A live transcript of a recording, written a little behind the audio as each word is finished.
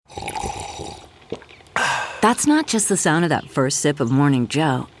That's not just the sound of that first sip of Morning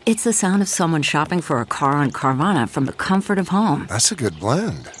Joe. It's the sound of someone shopping for a car on Carvana from the comfort of home. That's a good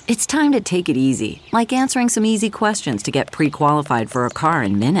blend. It's time to take it easy, like answering some easy questions to get pre-qualified for a car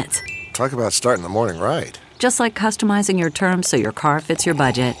in minutes. Talk about starting the morning right. Just like customizing your terms so your car fits your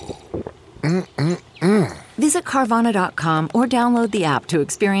budget. Visit Carvana.com or download the app to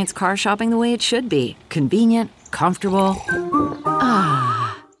experience car shopping the way it should be. Convenient, comfortable.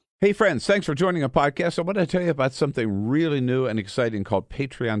 Hey, friends, thanks for joining our podcast. I want to tell you about something really new and exciting called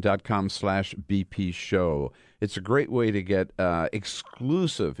patreon.com/BP Show. It's a great way to get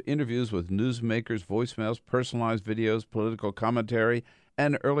exclusive interviews with newsmakers, voicemails, personalized videos, political commentary,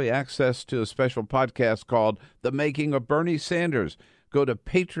 and early access to a special podcast called The Making of Bernie Sanders. Go to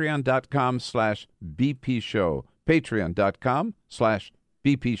patreon.com/BP Show.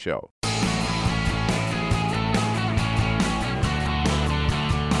 Patreon.com/BP Show.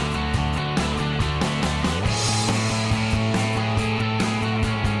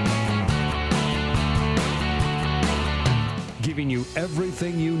 Giving you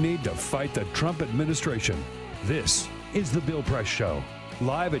everything you need to fight the Trump administration. This is The Bill Press Show.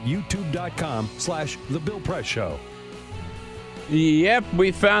 Live at youtube.com/The Bill Press Show. Yep,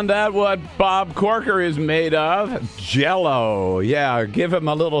 we found out what Bob Corker is made of. Jell-O. Yeah, give him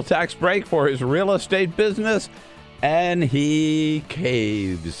a little tax break for his real estate business, and he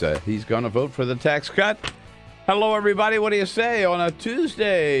caves. He's going to vote for the tax cut. Hello, everybody. What do you say on a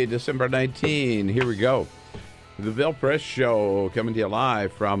Tuesday, December 19? Here we go. The Bill Press Show coming to you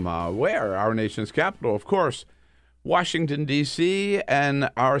live from where? Our nation's capital, of course, Washington, D.C.,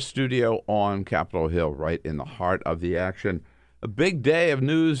 and our studio on Capitol Hill, right in the heart of the action. A big day of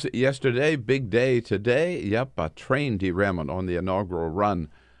news yesterday, big day today. Yep, a train derailment on the inaugural run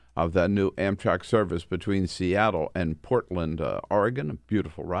of that new Amtrak service between Seattle and Portland, Oregon. A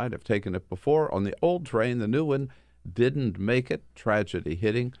beautiful ride. I've taken it before on the old train. The new one didn't make it. Tragedy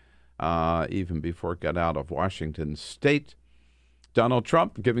hitting. Even before it got out of Washington State. Donald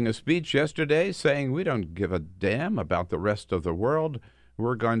Trump giving a speech yesterday saying we don't give a damn about the rest of the world.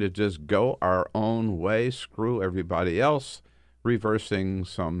 We're going to just go our own way, screw everybody else, reversing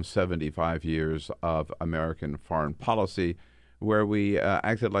some 75 years of American foreign policy where we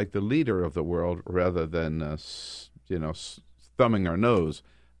acted like the leader of the world rather than, thumbing our nose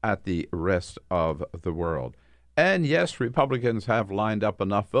at the rest of the world. And yes, Republicans have lined up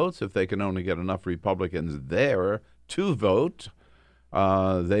enough votes. If they can only get enough Republicans there to vote,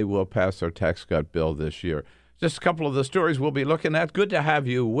 they will pass their tax cut bill this year. Just a couple of the stories we'll be looking at. Good to have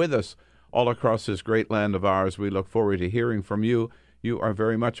you with us all across this great land of ours. We look forward to hearing from you. You are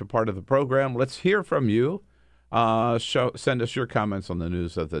very much a part of the program. Let's hear from you. Send us your comments on the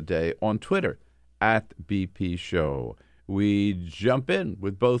news of the day on Twitter at BP Show. We jump in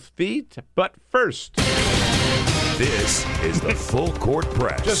with both feet, but first... This is the Full Court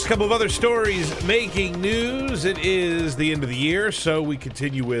Press. Just a couple of other stories making news. It is the end of the year, so we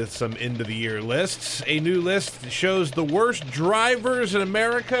continue with some end-of-the-year lists. A new list shows the worst drivers in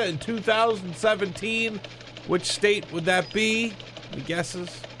America in 2017. Which state would that be? Any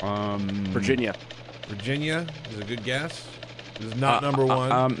guesses? Virginia. Virginia is a good guess. This is not number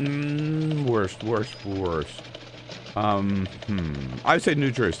one. Worst. I would say New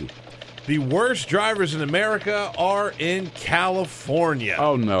Jersey. The worst drivers in America are in California.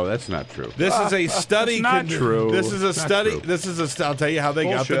 Oh no, that's not true. This is a study. That's not true. This is a study. True. This is a. I'll tell you how they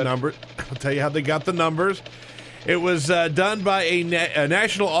got the numbers. I'll tell you how they got the numbers. It was done by a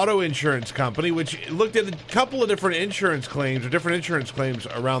national auto insurance company, which looked at a couple of different insurance claims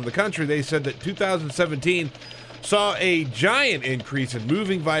around the country. They said that 2017 saw a giant increase in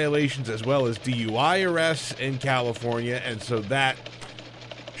moving violations as well as DUI arrests in California, and so that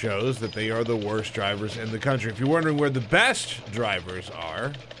shows that they are the worst drivers in the country. If you're wondering where the best drivers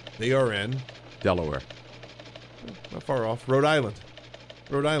are, they are in Delaware. Not far off. Rhode Island.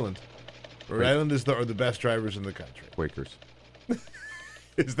 Rhode Island are the best drivers in the country. Quakers.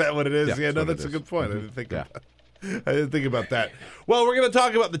 Is that what it is? Yeah, no, that's a good point. Mm-hmm. I didn't think about that. Well, we're going to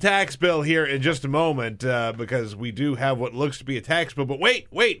talk about the tax bill here in just a moment because we do have what looks to be a tax bill. But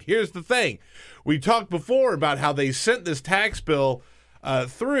wait, here's the thing. We talked before about how they sent this tax bill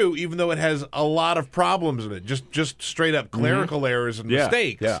through, even though it has a lot of problems in it, just straight up clerical errors and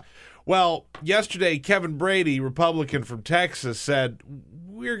mistakes. Yeah. Well, yesterday, Kevin Brady, Republican from Texas, said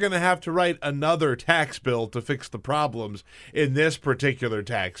we're going to have to write another tax bill to fix the problems in this particular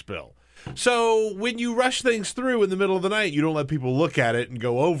tax bill. So when you rush things through in the middle of the night, you don't let people look at it and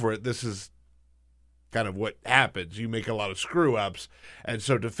go over it. This is kind of what happens. You make a lot of screw-ups. And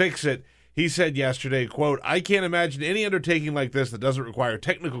so to fix it, He said yesterday, quote, "I can't imagine any undertaking like this that doesn't require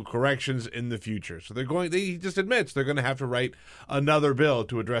technical corrections in the future." So he just admits they're going to have to write another bill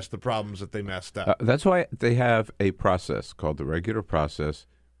to address the problems that they messed up. That's why they have a process called the regular process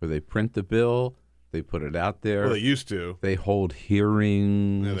where they print the bill, they put it out there. Well, they used to. They hold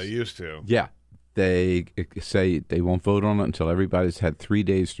hearings. Yeah, they used to. Yeah. They say they won't vote on it until everybody's had 3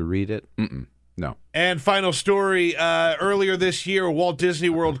 days to read it. No. And final story, earlier this year, Walt Disney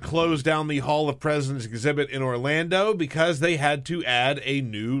World closed down the Hall of Presidents exhibit in Orlando because they had to add a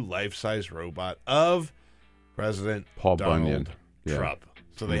new life-size robot of President Paul Donald Bunyan. Trump.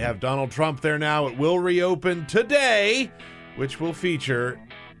 So they have Donald Trump there now. It will reopen today, which will feature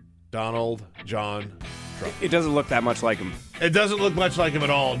Donald John Trump. It doesn't look that much like him. It doesn't look much like him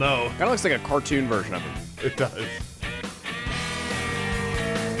at all, no. Kind of looks like a cartoon version of him. It does.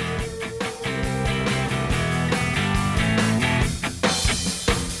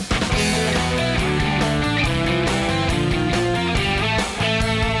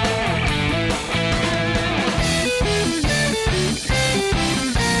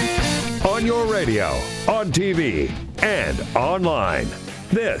 On your radio, on TV, and online.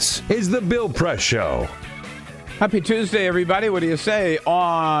 This is The Bill Press Show. Happy Tuesday, everybody. What do you say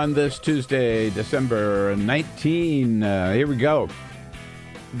on this Tuesday, December 19? Here we go.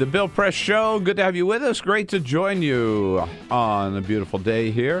 The Bill Press Show. Good to have you with us. Great to join you on a beautiful day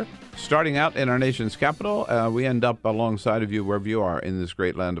here. Starting out in our nation's capital, we end up alongside of you wherever you are in this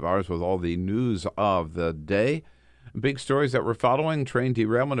great land of ours with all the news of the day. Big stories that we're following. Train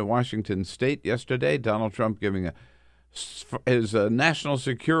derailment in Washington State yesterday. Donald Trump giving his national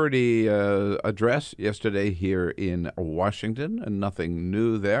security address yesterday here in Washington, and nothing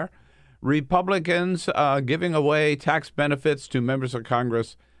new there. Republicans giving away tax benefits to members of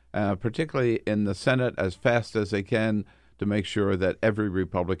Congress, particularly in the Senate, as fast as they can to make sure that every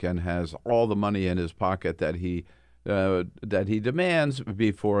Republican has all the money in his pocket that he demands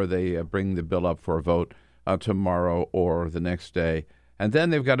before they bring the bill up for a vote tomorrow or the next day. And then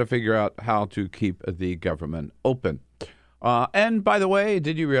they've got to figure out how to keep the government open. And by the way,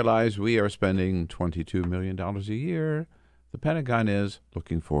 did you realize we are spending $22 million a year? The Pentagon is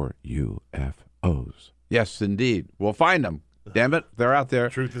looking for UFOs. Yes, indeed. We'll find them. Damn it, they're out there.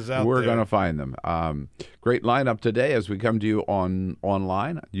 Truth is out We're there. going to find them. Great lineup today as we come to you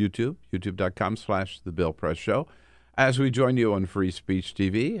online, YouTube, youtube.com/The Bill Press Show. As we join you on Free Speech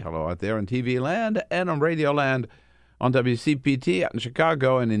TV, hello out there in TV land and on Radio Land, on WCPT out in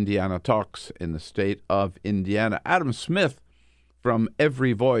Chicago and Indiana Talks in the state of Indiana. Adam Smith from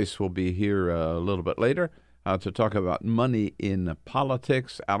Every Voice will be here a little bit later to talk about money in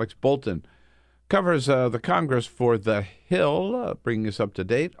politics. Alex Bolton covers the Congress for The Hill, bringing us up to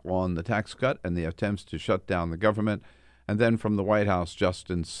date on the tax cut and the attempts to shut down the government. And then from the White House,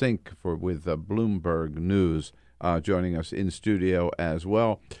 Justin Sink with Bloomberg News. Joining us in studio as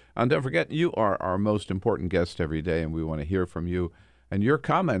well. And don't forget, you are our most important guest every day, and we want to hear from you and your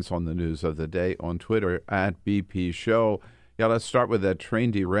comments on the news of the day on Twitter at BP Show. Yeah, let's start with that train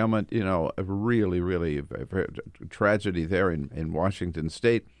derailment. You know, a really tragedy there in Washington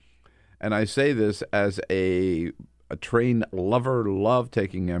State. And I say this as a train lover, love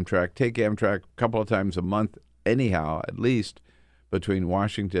taking Amtrak. Take Amtrak a couple of times a month anyhow, at least, between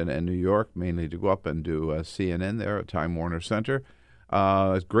Washington and New York, mainly to go up and do CNN there at Time Warner Center.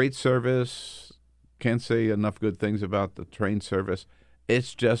 Great service. Can't say enough good things about the train service.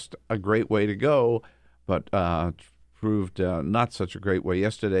 It's just a great way to go, but proved not such a great way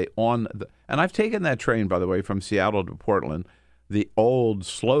yesterday. And I've taken that train, by the way, from Seattle to Portland, the old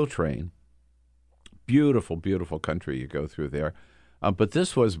slow train. Beautiful, beautiful country you go through there. But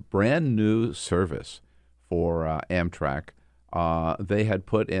this was brand new service for Amtrak. They had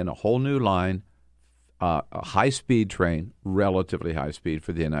put in a whole new line, a high-speed train, relatively high speed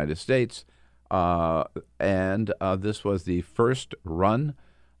for the United States, and this was the first run,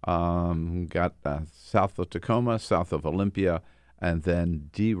 got south of Tacoma, south of Olympia, and then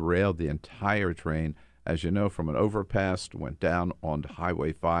derailed the entire train, as you know, from an overpass, went down onto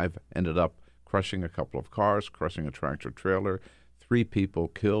Highway 5, ended up crushing a couple of cars, crushing a tractor-trailer, 3 people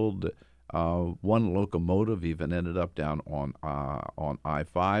killed. One locomotive even ended up down on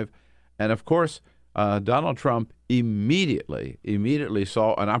I-5. And, of course, Donald Trump immediately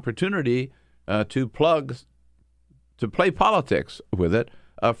saw an opportunity to play politics with it.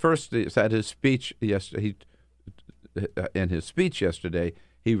 First, at his speech yesterday,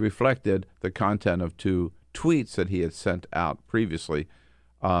 he reflected the content of 2 tweets that he had sent out previously.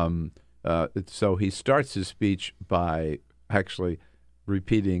 So he starts his speech by actually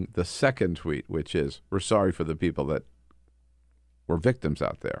repeating the second tweet, which is, "We're sorry for the people that were victims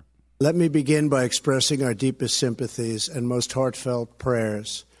out there." Let me begin by expressing our deepest sympathies and most heartfelt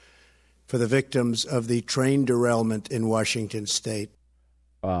prayers for the victims of the train derailment in Washington State.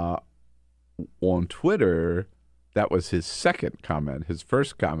 On Twitter, that was his second comment. His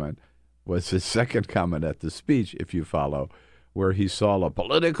first comment was his second comment at the speech, if you follow, where he saw a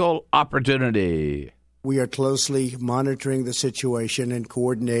political opportunity. We are closely monitoring the situation and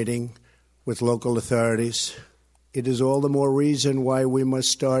coordinating with local authorities. It is all the more reason why we must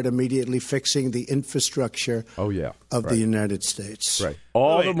start immediately fixing the infrastructure of the United States. Right.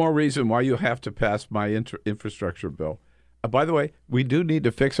 All the more reason why you have to pass my infrastructure bill. By the way, we do need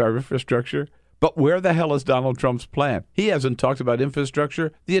to fix our infrastructure, but where the hell is Donald Trump's plan? He hasn't talked about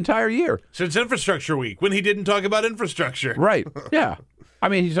infrastructure the entire year. Since Infrastructure Week, when he didn't talk about infrastructure. Right. Yeah. I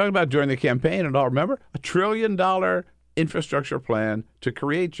mean, he's talking about during the campaign and all. Remember, $1 trillion infrastructure plan to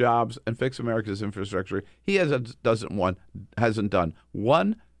create jobs and fix America's infrastructure. He hasn't done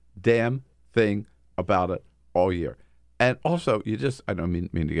one damn thing about it all year. And also, I don't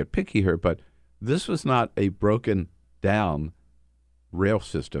mean to get picky here, but this was not a broken down rail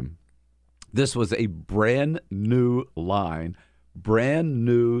system. This was a brand new line, brand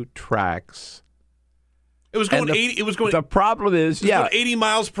new tracks. It was going 80. It was going. The problem is, going 80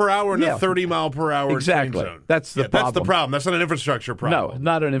 miles per hour in a 30 mile per hour train zone. That's the problem. That's the problem. That's not an infrastructure problem. No,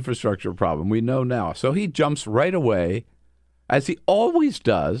 not an infrastructure problem. We know now. So he jumps right away, as he always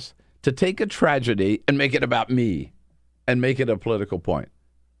does, to take a tragedy and make it about me, and make it a political point.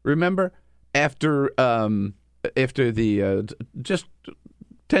 Remember, after the just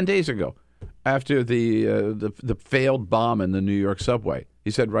 10 days ago, after the failed bomb in the New York subway,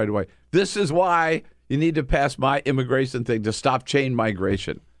 he said right away, "This is why you need to pass my immigration thing to stop chain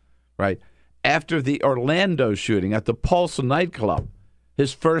migration," right? After the Orlando shooting at the Pulse nightclub,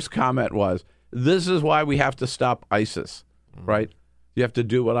 his first comment was, "This is why we have to stop ISIS," right? You have to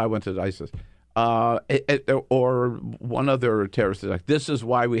do what I went to ISIS. Or one other terrorist attack. This is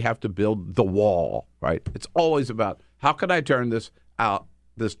why we have to build the wall, right? It's always about how can I turn this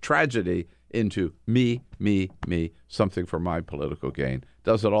tragedy into me, something for my political gain.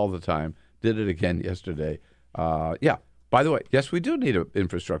 Does it all the time. Did it again yesterday. By the way, yes, we do need an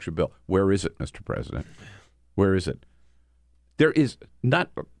infrastructure bill. Where is it, Mr. President? Where is it? There is not.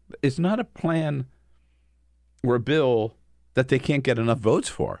 It's not a plan or a bill that they can't get enough votes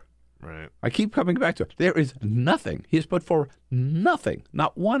for. Right. I keep coming back to it. There is nothing. He has put forward nothing,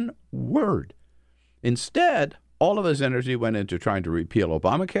 not one word. Instead, all of his energy went into trying to repeal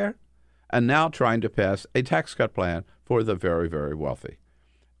Obamacare and now trying to pass a tax cut plan for the very, very wealthy.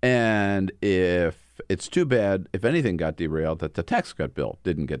 And if it's too bad, if anything got derailed, that the tax cut bill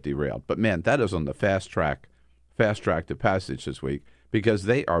didn't get derailed. But, man, that is on the fast track to passage this week because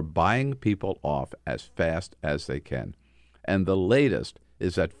they are buying people off as fast as they can. And the latest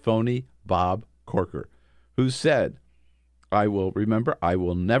is that phony Bob Corker, who said, I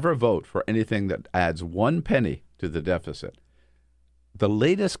will never vote for anything that adds 1 penny to the deficit. The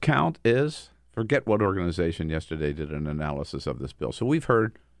latest count is, forget what organization yesterday did an analysis of this bill. So we've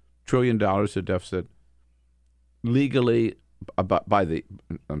heard $1 trillion of deficit legally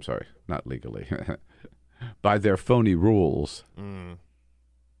by their phony rules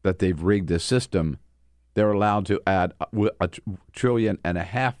that they've rigged the system. They're allowed to add $1.5 trillion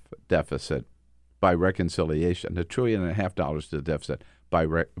deficit by reconciliation, $1.5 trillion to the deficit by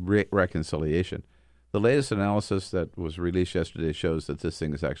reconciliation. The latest analysis that was released yesterday shows that this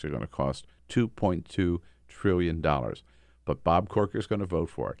thing is actually going to cost $2.2 trillion. But Bob Corker is going to vote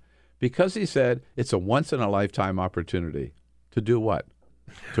for it because he said it's a once-in-a-lifetime opportunity to do what?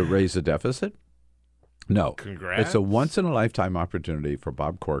 To raise the deficit? No. Congrats. It's a once-in-a-lifetime opportunity for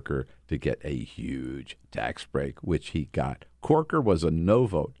Bob Corker to get a huge tax break, which he got. Corker was a no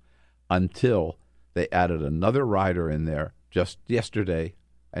vote until they added another rider in there just yesterday,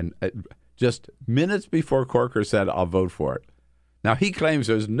 and just minutes before Corker said, I'll vote for it. Now, he claims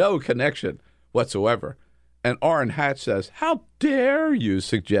there's no connection whatsoever. And Orrin Hatch says, how dare you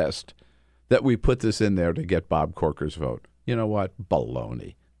suggest that we put this in there to get Bob Corker's vote? You know what?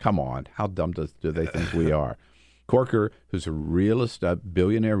 Baloney. Come on. How dumb do they think we are? Corker, who's a real estate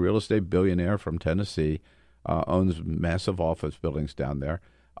billionaire from Tennessee, owns massive office buildings down there.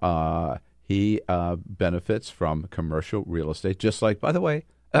 He benefits from commercial real estate, just like, by the way,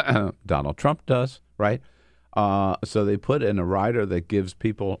 Donald Trump does, right? So they put in a rider that gives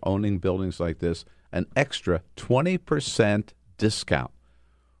people owning buildings like this an extra 20% discount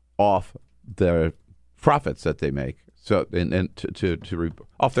off their profits that they make. So,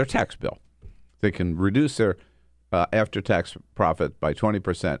 off their tax bill, they can reduce their after-tax profit by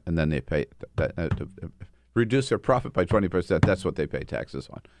 20%, and then they pay reduce their profit by 20%. That's what they pay taxes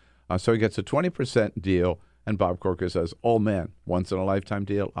So he gets a 20% deal, and Bob Corker says, "Oh man, once-in-a-lifetime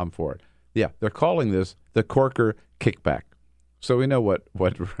deal, I'm for it." Yeah, they're calling this the Corker kickback. So we know what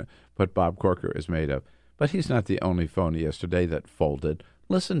Bob Corker is made of. But he's not the only phony yesterday that folded.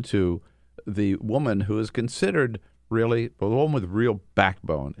 Listen to the woman who is considered really, the woman with real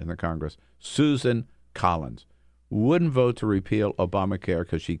backbone in the Congress, Susan Collins, wouldn't vote to repeal Obamacare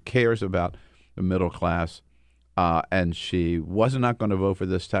because she cares about the middle class, and she was not going to vote for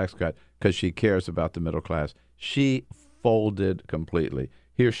this tax cut because she cares about the middle class. She folded completely.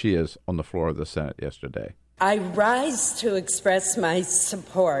 Here she is on the floor of the Senate yesterday. I rise to express my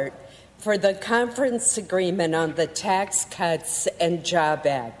support for the conference agreement on the Tax Cuts and Job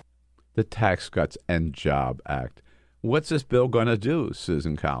Act. The Tax Cuts and Job Act. What's this bill going to do,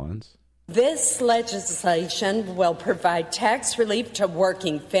 Susan Collins? This legislation will provide tax relief to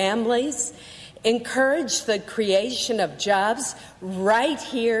working families, encourage the creation of jobs right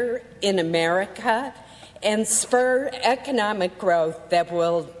here in America, and spur economic growth that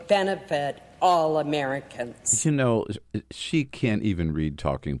will benefit all Americans. You know, she can't even read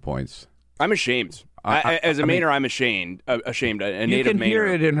talking points. I'm ashamed. As a Mainer, I'm ashamed. A native Mainer. You can hear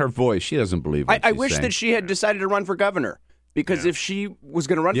it in her voice. She doesn't believe what I she's wish saying. that she had decided to run for governor. Because if she was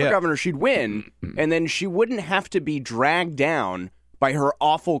going to run for governor, she'd win, and then she wouldn't have to be dragged down by her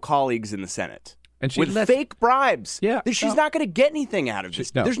awful colleagues in the Senate. And with fake bribes. Yeah, She's not going to get anything out of this.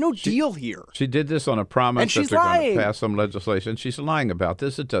 There's no deal here. She did this on a promise And that she's they're going lying. to pass some legislation. She's lying about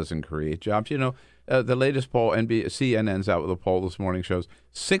this. It doesn't create jobs. You know, the latest poll, CNN's out with a poll this morning, shows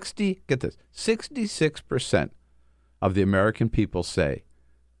 66% of the American people say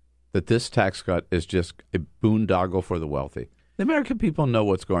that this tax cut is just a boondoggle for the wealthy. The American people know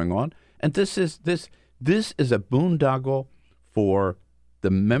what's going on, and this is a boondoggle for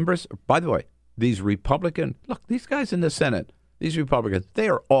the members. By the way, these these guys in the Senate, these Republicans, they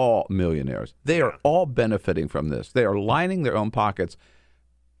are all millionaires. They are all benefiting from this. They are lining their own pockets,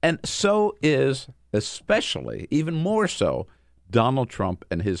 and so is, especially, even more so, Donald Trump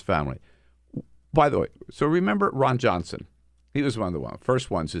and his family. By the way, so remember Ron Johnson. He was one of the first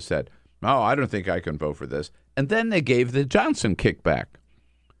ones who said, "Oh, I don't think I can vote for this." And then they gave the Johnson kickback,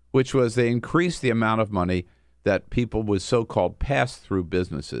 which was they increased the amount of money that people with so-called pass-through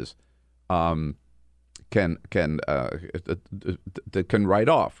businesses can write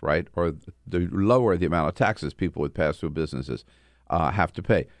off, right? Or lower the amount of taxes people with pass-through businesses have to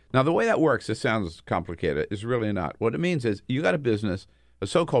pay. Now, the way that works, it sounds complicated. It's really not. What it means is you got a business, a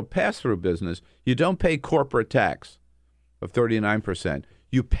so-called pass-through business, you don't pay corporate tax of 39%.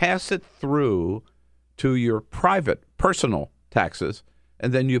 You pass it through to your private, personal taxes,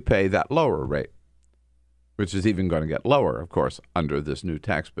 and then you pay that lower rate, which is even going to get lower, of course, under this new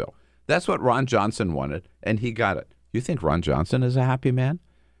tax bill. That's what Ron Johnson wanted, and he got it. You think Ron Johnson is a happy man?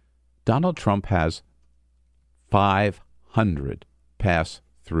 Donald Trump has 500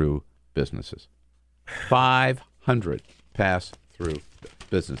 pass-through businesses. 500 pass-through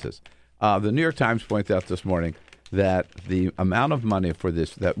businesses. The New York Times points out this morning that the amount of money for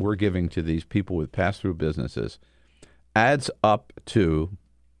this that we're giving to these people with pass-through businesses adds up to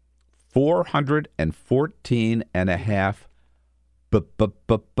 $414.5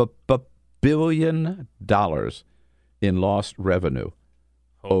 billion in lost revenue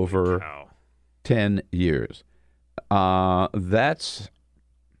over 10 years. That's,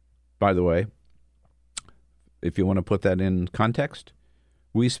 by the way, if you want to put that in context,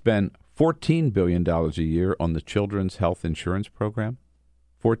 we spend $14 billion a year on the Children's Health Insurance Program,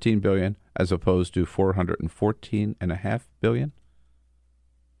 $14 billion as opposed to $414.5 billion.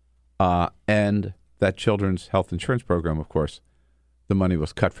 And that Children's Health Insurance Program, of course, the money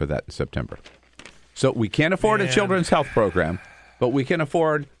was cut for that in September. So we can't afford a children's health program, but we can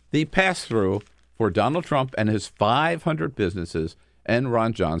afford the pass-through for Donald Trump and his 500 businesses and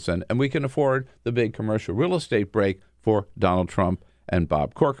Ron Johnson, and we can afford the big commercial real estate break for Donald Trump and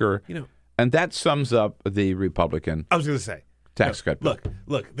Bob Corker. And that sums up the Republican tax cut bill.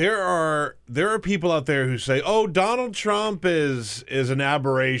 Look, there are people out there who say, "Oh, Donald Trump is an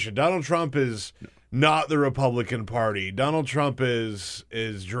aberration. Donald Trump is not the Republican Party. Donald Trump is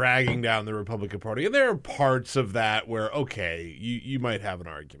dragging down the Republican Party." And there are parts of that where, okay, you might have an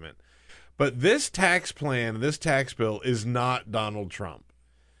argument. But this tax plan, this tax bill is not Donald Trump.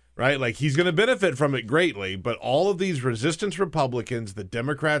 Right? Like, he's going to benefit from it greatly, but all of these resistance Republicans that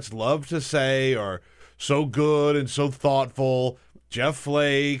Democrats love to say are so good and so thoughtful, Jeff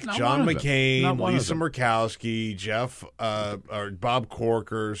Flake, John McCain, Lisa Murkowski, or Bob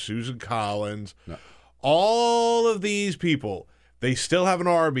Corker, Susan Collins, all of these people, they still have an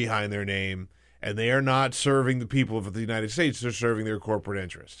R behind their name, and they are not serving the people of the United States. They're serving their corporate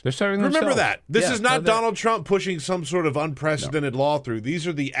interests. They're serving Remember themselves. that. This Yeah, is not so Donald Trump pushing some sort of unprecedented law through. These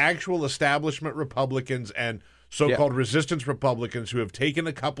are the actual establishment Republicans and so-called resistance Republicans who have taken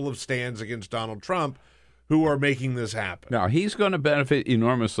a couple of stands against Donald Trump who are making this happen. Now, he's going to benefit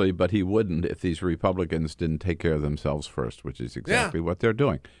enormously, but he wouldn't if these Republicans didn't take care of themselves first, which is exactly what they're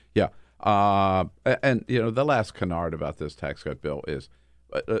doing. Yeah. And, the last canard about this tax cut bill is,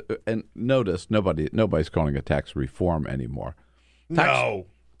 and notice, nobody's calling it tax reform anymore.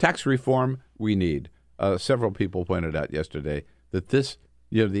 Tax reform we need. Several people pointed out yesterday that this,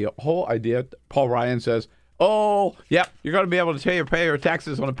 the whole idea, Paul Ryan says, oh, yeah, you're going to be able to pay your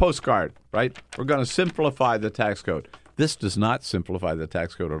taxes on a postcard, right? We're going to simplify the tax code. This does not simplify the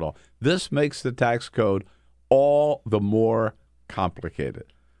tax code at all. This makes the tax code all the more complicated.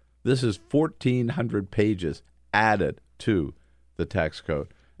 This is 1,400 pages added to the tax code.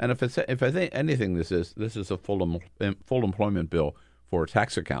 And if I think anything, this is a full employment bill for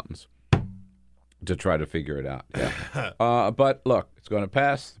tax accountants to try to figure it out. Yeah. But look, it's going to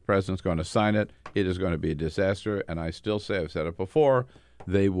pass. The president's going to sign it. It is going to be a disaster. And I still say, I've said it before,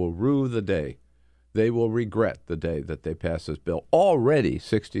 they will rue the day. They will regret the day that they pass this bill. Already,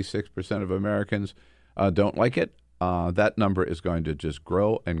 66% of Americans don't like it. That number is going to just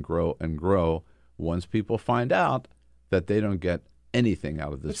grow and grow and grow once people find out that they don't get anything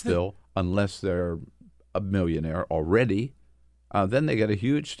out of this bill unless they're a millionaire already. Then they get a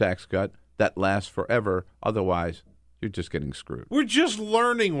huge tax cut that lasts forever. Otherwise, you're just getting screwed. We're just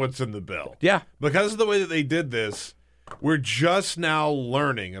learning what's in the bill. Yeah. Because of the way that they did this, we're just now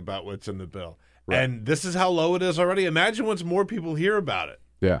learning about what's in the bill. Right. And this is how low it is already. Imagine once more people hear about it.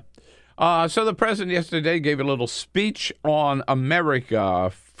 Yeah. So the president yesterday gave a little speech on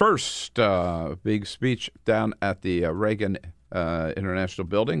America First, big speech down at the Reagan International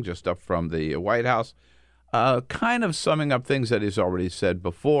Building, just up from the White House, kind of summing up things that he's already said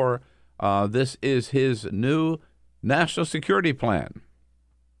before. This is his new national security plan.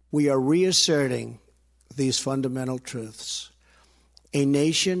 We are reasserting these fundamental truths. A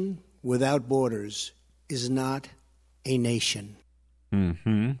nation without borders is not a nation.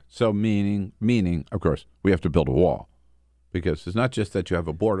 Mm-hmm. So meaning, of course, we have to build a wall, because it's not just that you have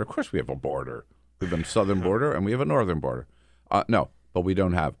a border. Of course we have a border. We have a southern border and we have a northern border. No, but we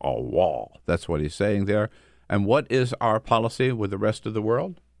don't have a wall. That's what he's saying there. And what is our policy with the rest of the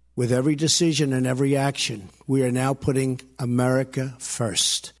world? With every decision and every action, we are now putting America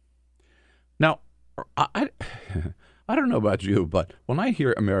first. Now, I don't know about you, but when I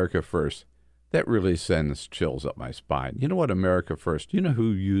hear America first, that really sends chills up my spine. You know what, America first? You know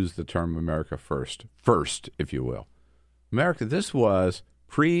who used the term America first? First, if you will. America, this was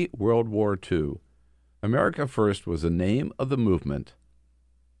pre-World War II. America First was the name of the movement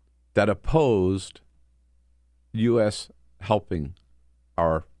that opposed U.S. helping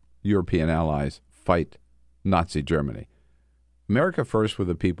our European allies fight Nazi Germany. America First were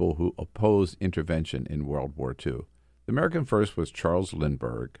the people who opposed intervention in World War II. The American First was Charles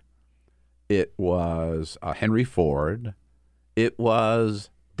Lindbergh. It was Henry Ford. It was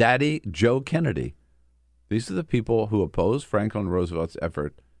Daddy Joe Kennedy. These are the people who opposed Franklin Roosevelt's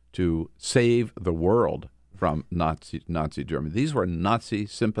effort to save the world from Nazi Germany. These were Nazi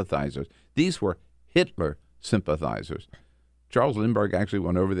sympathizers. These were Hitler sympathizers. Charles Lindbergh actually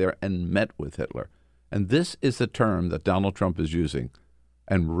went over there and met with Hitler. And this is the term that Donald Trump is using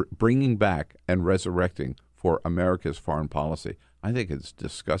and bringing back and resurrecting for America's foreign policy. I think it's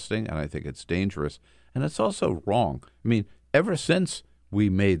disgusting, and I think it's dangerous, and it's also wrong. I mean, ever since we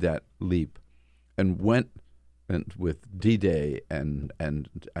made that leap and went with D-Day and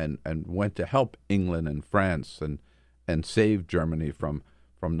went to help England and France and save Germany from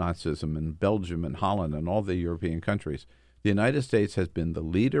Nazism, and Belgium and Holland and all the European countries, the United States has been the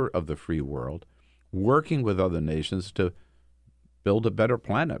leader of the free world, working with other nations to build a better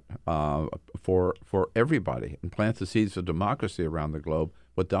planet for everybody and plant the seeds of democracy around the globe.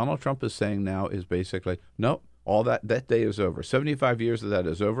 What Donald Trump is saying now is basically, no, all that day is over. 75 years of that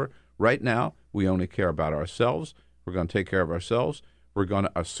is over. Right now, we only care about ourselves. We're going to take care of ourselves. We're going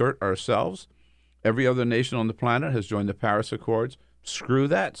to assert ourselves. Every other nation on the planet has joined the Paris Accords. Screw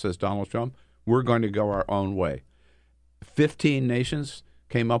that, says Donald Trump. We're going to go our own way. 15 nations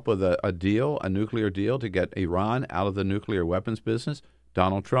came up with a deal, a nuclear deal, to get Iran out of the nuclear weapons business.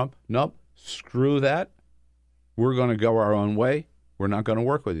 Donald Trump, nope, screw that. We're going to go our own way. We're not going to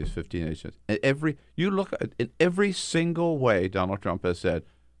work with these 15 nations. You look at in every single way, Donald Trump has said,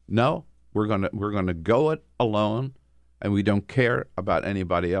 no, we're going to go it alone, and we don't care about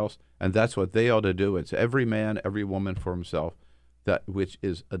anybody else. And that's what they ought to do. It's every man, every woman for himself, which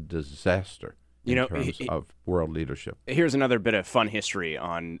is a disaster. in terms of world leadership. Here's another bit of fun history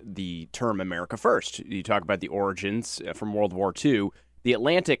on the term America First. You talk about the origins from World War II. The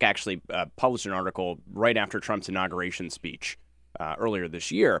Atlantic actually published an article right after Trump's inauguration speech earlier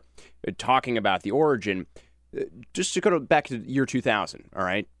this year talking about the origin. Just to go back to the year 2000, all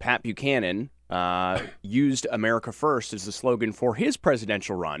right? Pat Buchanan used America First as the slogan for his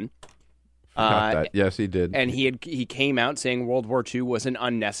presidential run. Yes, he did. And he came out saying World War II was an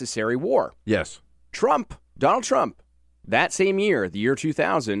unnecessary war. Yes. Donald Trump, that same year, the year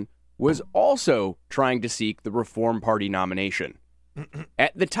 2000, was also trying to seek the Reform Party nomination.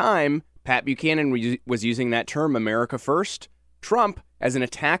 At the time, Pat Buchanan was using that term, America First. Trump, as an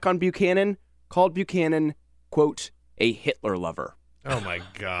attack on Buchanan, called Buchanan, quote, a Hitler lover. Oh, my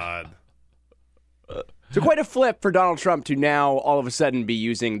God. So quite a flip for Donald Trump to now all of a sudden be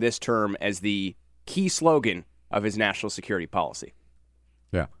using this term as the key slogan of his national security policy.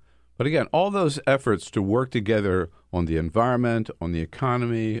 Yeah. But again, all those efforts to work together on the environment, on the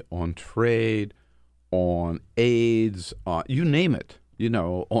economy, on trade, on AIDS, you name it,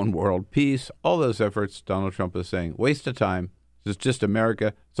 on world peace, all those efforts, Donald Trump is saying, waste of time. It's just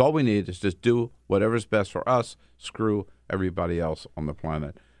America. It's all we need is just do whatever's best for us. Screw everybody else on the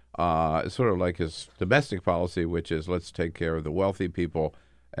planet. It's sort of like his domestic policy, which is let's take care of the wealthy people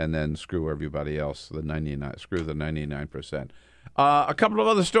and then screw everybody else, screw the 99%. A couple of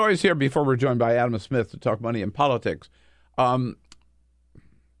other stories here before we're joined by Adam Smith to talk money and politics.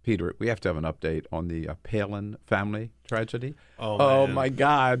 Peter, we have to have an update on the Palin family tragedy. Oh, my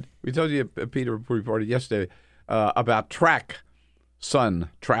God. We told you, Peter reported yesterday about Track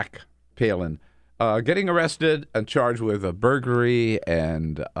Palin. Getting arrested and charged with a burglary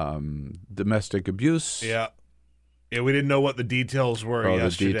and domestic abuse. Yeah, we didn't know what the details were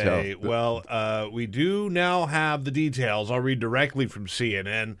yesterday. We do now have the details. I'll read directly from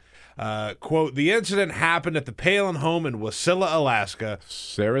CNN. Quote, the incident happened at the Palin home in Wasilla, Alaska.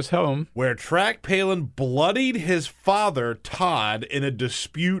 Sarah's home. Where Track Palin bloodied his father, Todd, in a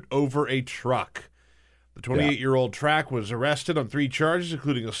dispute over a truck. The 28-year-old Track was arrested on 3 charges,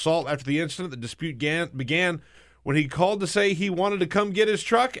 including assault. After the incident, the dispute began when he called to say he wanted to come get his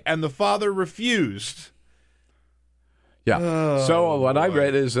truck, and the father refused. Yeah. I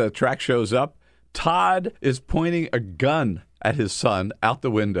read is Track shows up. Todd is pointing a gun at his son out the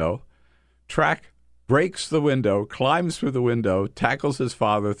window. Track breaks the window, climbs through the window, tackles his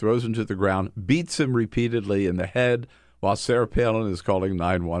father, throws him to the ground, beats him repeatedly in the head while Sarah Palin is calling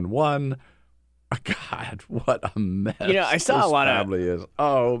 911. God, what a mess! I saw a lot of family is.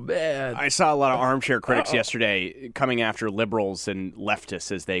 Oh man, I saw a lot of armchair critics yesterday coming after liberals and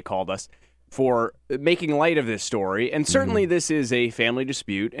leftists, as they called us, for making light of this story. And certainly, this is a family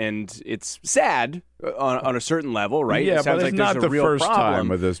dispute, and it's sad on a certain level, right? Yeah, it sounds but it's like not there's a the real first problem. time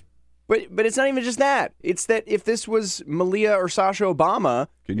with this. But it's not even just that. It's that if this was Malia or Sasha Obama,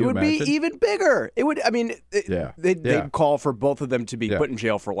 it would be even bigger. It would. I mean, they'd call for both of them to be put in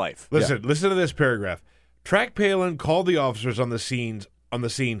jail for life. Listen to this paragraph. Track Palin called the officers on the scene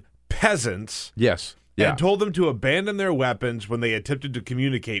peasants. Yes. Yeah. And told them to abandon their weapons when they attempted to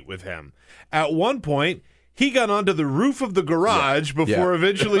communicate with him. At one point, he got onto the roof of the garage before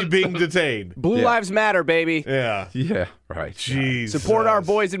eventually being detained. Blue Lives Matter, baby. Yeah. Yeah, right. Jeez. Support our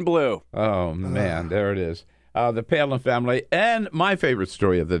boys in blue. Oh, man, there it is. The Palin family. And my favorite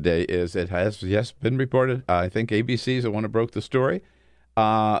story of the day is it has, been reported. I think ABC is the one who broke the story.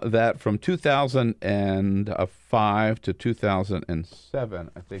 That from 2005 to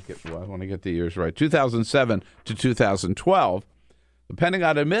 2007, I think it was, I want to get the years right, 2007 to 2012, the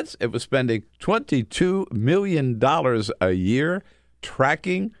Pentagon admits it was spending $22 million a year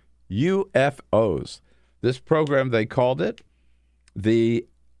tracking UFOs. This program, they called it the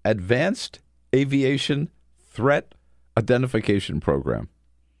Advanced Aviation Threat Identification Program.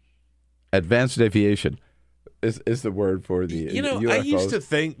 Advanced Aviation is the word for the UFOs. I used to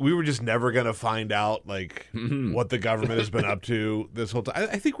think we were just never going to find out what the government has been up to this whole time.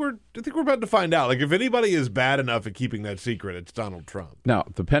 I think we're about to find out. If anybody is bad enough at keeping that secret, it's Donald Trump. Now,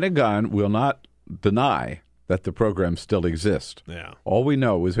 the Pentagon will not deny that the program still exists. Yeah. All we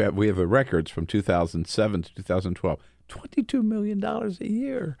know is we have the records from 2007 to 2012. $22 million a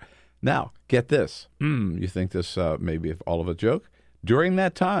year. Now, get this. You think this may be all of a joke? During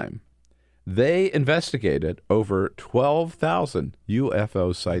that time, they investigated over 12,000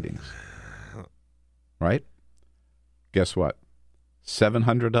 UFO sightings. Right? Guess what?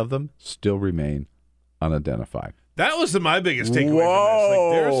 700 of them still remain unidentified. That was my biggest takeaway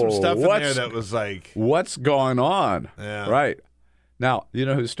from this. There was some stuff in there that was like... What's going on? Yeah. Right. Now, you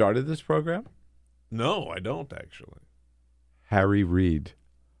know who started this program? No, I don't, actually. Harry Reid,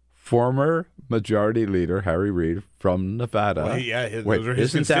 former Majority Leader Harry Reid from Nevada. Well, those are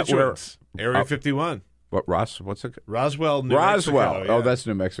his constituents. Area 51. What, what's it? Roswell, New Roswell. Mexico. Oh, that's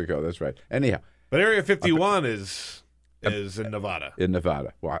New Mexico. That's right. Anyhow. But Area 51 is in Nevada. In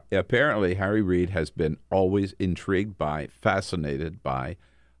Nevada. Well, apparently, Harry Reid has been always intrigued by, fascinated by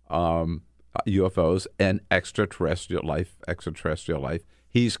UFOs and extraterrestrial life.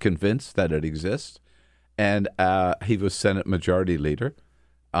 He's convinced that it exists. And he was Senate Majority Leader.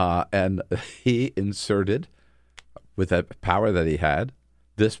 And he inserted, with that power that he had,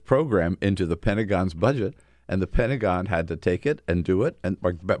 this program into the Pentagon's budget, and the Pentagon had to take it and do it. And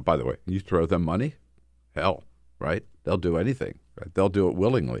by the way, you throw them money, hell, right? They'll do anything. Right? They'll do it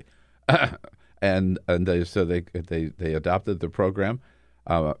willingly. and they adopted the program.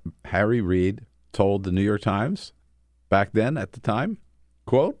 Harry Reid told the New York Times back then, at the time,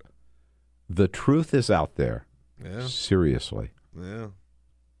 quote, "The truth is out there." Yeah. Seriously. Yeah.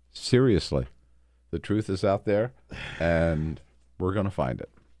 Seriously. The truth is out there, and we're going to find it.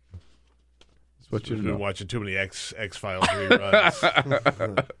 That's what you've been watching too many X-Files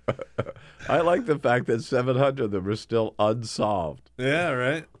reruns. I like the fact that 700 of them are still unsolved. Yeah,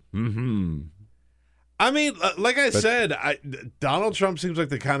 right? Mm-hmm. I mean, like I said, Donald Trump seems like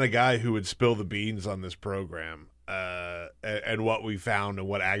the kind of guy who would spill the beans on this program and what we found and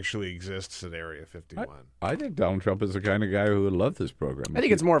what actually exists at Area 51. I think Donald Trump is the kind of guy who would love this program. I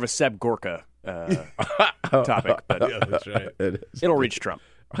think it's more of a Seb Gorka topic, but yeah, that's right. It'll reach Trump.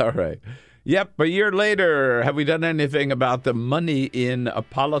 All right. Yep, a year later, have we done anything about the money in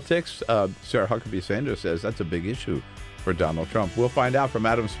politics? Sarah Huckabee Sanders says that's a big issue for Donald Trump. We'll find out from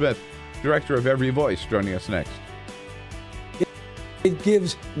Adam Smith, director of Every Voice, joining us next. It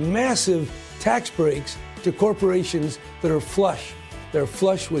gives massive tax breaks to corporations that are flush. They're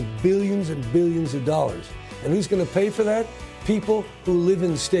flush with billions and billions of dollars. And who's going to pay for that? People who live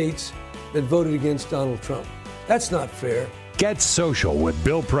in states that voted against Donald Trump. That's not fair. Get social with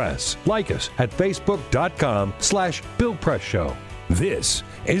Bill Press. Like us at Facebook.com/Bill Press Show. This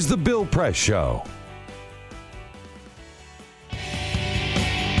is The Bill Press Show.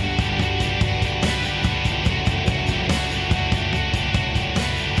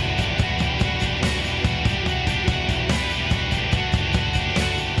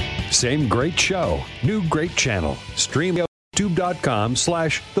 Same great show, new great channel. Stream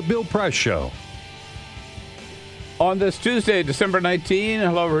YouTube.com/The Bill Press Show. On this Tuesday, December 19,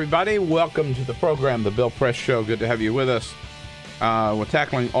 hello everybody. Welcome to the program, The Bill Press Show. Good to have you with us. We're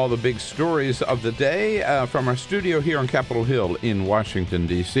tackling all the big stories of the day from our studio here on Capitol Hill in Washington,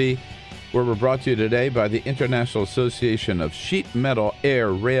 D.C., where we're brought to you today by the International Association of Sheet Metal,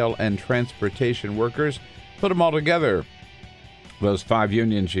 Air, Rail, and Transportation Workers. Put them all together. Those 5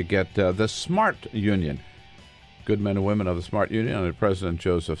 unions, you get the SMART Union. Good men and women of the SMART Union under President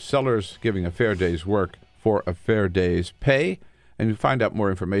Joseph Sellers, giving a fair day's work for a fair day's pay. And you find out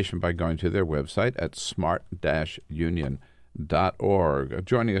more information by going to their website at smart-union.org.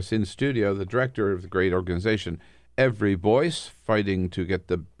 Joining us in studio, the director of the great organization Every Voice, fighting to get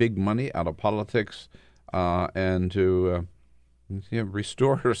the big money out of politics and to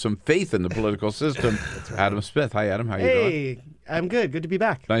restore some faith in the political system. Right. Adam Smith. Hi, Adam. How you doing? Hey, I'm good. Good to be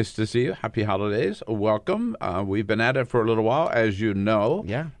back. Nice to see you. Happy holidays. Welcome. We've been at it for a little while, as you know.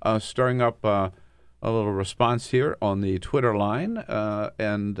 Yeah. Stirring up a little response here on the Twitter line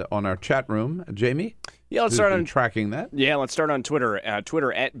and on our chat room. Jamie? Yeah, let's start on tracking that. Yeah, let's start on Twitter.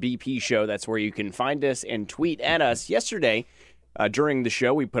 Twitter at BP Show. That's where you can find us and tweet at us. Yesterday, during the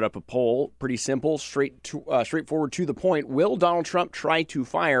show, we put up a poll. Pretty simple, straightforward, to the point. Will Donald Trump try to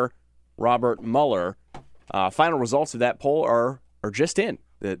fire Robert Mueller? Final results of that poll are just in.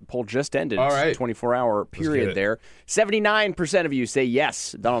 The poll just ended. All right. 24-hour period there. 79% of you say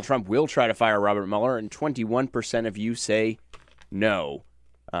yes, Donald Trump will try to fire Robert Mueller, and 21% of you say no.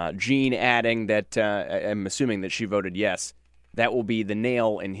 Jean adding that, I'm assuming that she voted yes, that will be the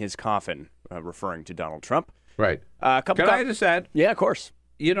nail in his coffin, referring to Donald Trump. Right. Can I just add? Yeah, of course.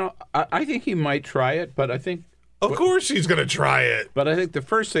 You know, I think he might try it, but I think... Of course he's going to try it. But I think the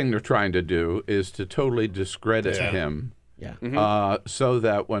first thing they're trying to do is to totally discredit him. Yeah. Mm-hmm. So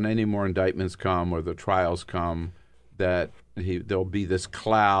that when any more indictments come or the trials come, that there'll be this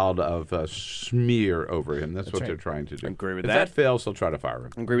cloud of smear over him. That's what they're trying to do. I agree with if that. If that fails, they'll try to fire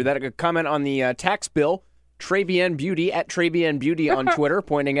him. I agree with that. A comment on the tax bill. Trabian Beauty at Trabian Beauty on Twitter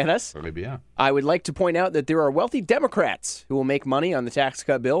pointing at us. Maybe, yeah. I would like to point out that there are wealthy Democrats who will make money on the tax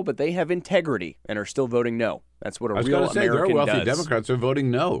cut bill, but they have integrity and are still voting no. That's what a real American does. there are wealthy Democrats who are voting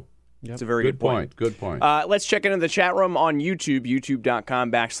no. Yep. It's a very good point. Good point. Let's check into the chat room on YouTube,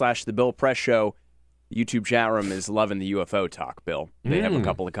 youtube.com/The Bill Press Show. YouTube chat room is loving the UFO talk, Bill. They have a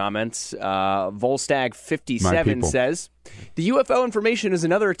couple of comments. Volstag57 says, the UFO information is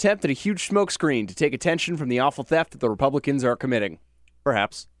another attempt at a huge smokescreen to take attention from the awful theft that the Republicans are committing.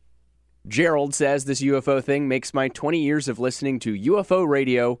 Perhaps. Gerald says, this UFO thing makes my 20 years of listening to UFO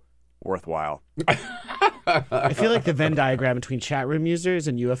radio worthwhile. I feel like the Venn diagram between chat room users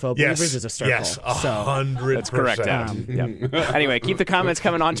and UFO believers is a circle. Yes, 100%. That's correct, Adam. Anyway, keep the comments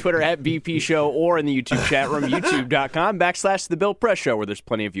coming on Twitter at BP Show or in the YouTube chat room, youtube.com/The Bill Press Show, where there's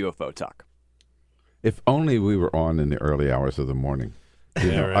plenty of UFO talk. If only we were on in the early hours of the morning. You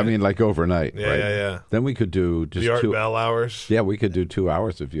know? Right. I mean, like overnight. Yeah, right? yeah. Then we could do just the Art Bell hours. Yeah, we could do 2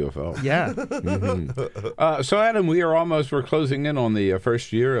 hours of UFO. Yeah. So, Adam, we're closing in on the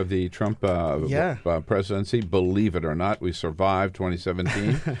first year of the Trump presidency. Believe it or not, we survived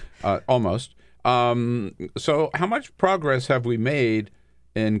 2017, almost. So how much progress have we made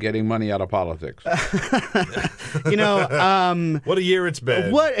in getting money out of politics? What a year it's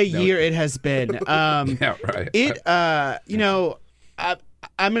been. What a year it has been. Yeah, right.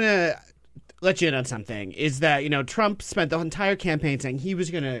 I'm going to let you in on something, is that, Trump spent the entire campaign saying he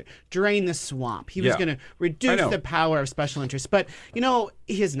was going to drain the swamp. He was going to reduce the power of special interests. But,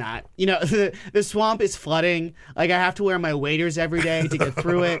 he is not. The swamp is flooding. Like, I have to wear my waders every day to get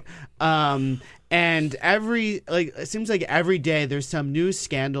through it. And it seems like every day there's some new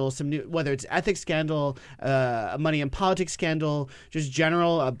scandal, whether it's ethics scandal, a money in politics scandal, just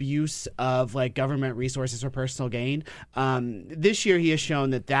general abuse of government resources for personal gain. This year he has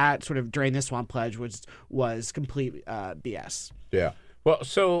shown that sort of drain the swamp pledge was complete BS. Yeah. Well,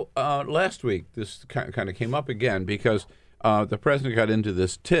 so last week this kind of came up again because the president got into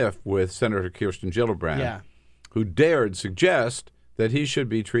this tiff with Senator Kirsten Gillibrand, who dared suggest that he should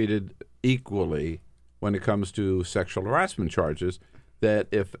be treated equally when it comes to sexual harassment charges, that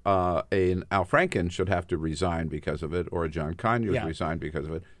if an Al Franken should have to resign because of it, or a John Conyers resign because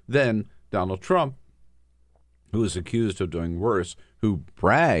of it, then Donald Trump, who is accused of doing worse, who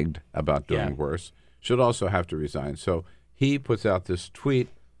bragged about doing worse, should also have to resign. So he puts out this tweet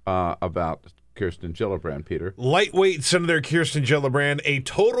about Kirsten Gillibrand, Peter. Lightweight Senator Kirsten Gillibrand, a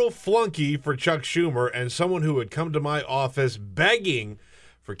total flunky for Chuck Schumer and someone who had come to my office begging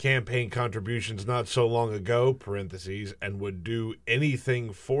for campaign contributions not so long ago, parentheses, and would do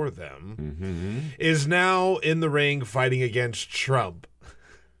anything for them, is now in the ring fighting against Trump.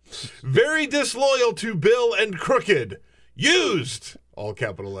 Very disloyal to Bill and crooked. Used! All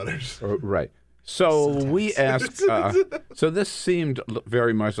capital letters. Right. So we asked, so this seemed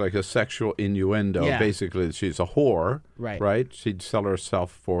very much like a sexual innuendo. Yeah. Basically, she's a whore, right? She'd sell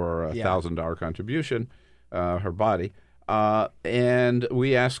herself for a $1,000 contribution, her body. And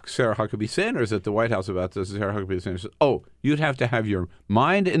we asked Sarah Huckabee Sanders at the White House about this. Sarah Huckabee Sanders said, you'd have to have your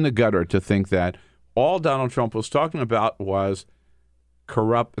mind in the gutter to think that all Donald Trump was talking about was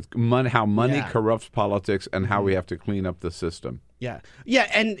how money corrupts politics and how we have to clean up the system. Yeah.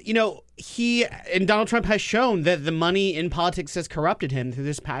 And, Donald Trump has shown that the money in politics has corrupted him through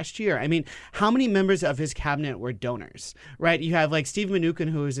this past year. I mean, how many members of his cabinet were donors, right? You have Steve Mnuchin,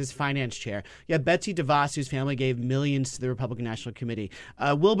 who is his finance chair. You have Betsy DeVos, whose family gave millions to the Republican National Committee.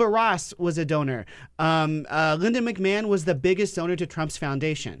 Wilbur Ross was a donor. Linda McMahon was the biggest donor to Trump's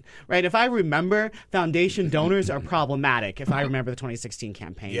foundation, right? If I remember, foundation donors are problematic, if I remember the 2016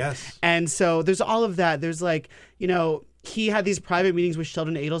 campaign. Yes. And so there's all of that. There's he had these private meetings with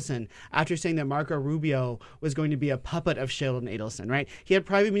Sheldon Adelson after saying that Marco Rubio was going to be a puppet of Sheldon Adelson, right? He had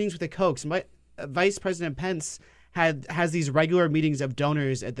private meetings with the Kochs. Vice President Pence has these regular meetings of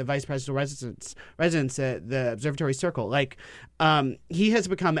donors at the vice presidential residence at the Observatory Circle. He has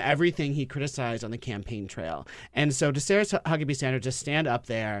become everything he criticized on the campaign trail. And so to Sarah Huckabee Sanders to stand up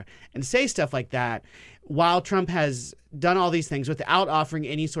there and say stuff like that while Trump has done all these things without offering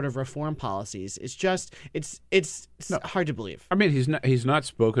any sort of reform policies, it's hard to believe. I mean, he's not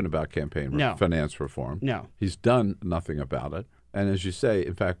spoken about campaign finance reform. No. He's done nothing about it. And as you say,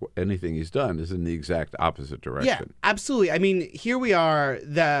 in fact, anything he's done is in the exact opposite direction. Yeah, absolutely. I mean, here we are,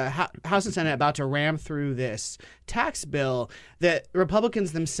 the House and Senate about to ram through this tax bill that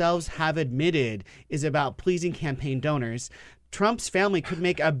Republicans themselves have admitted is about pleasing campaign donors. Trump's family could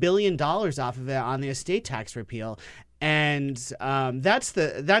make $1 billion off of it on the estate tax repeal. And that's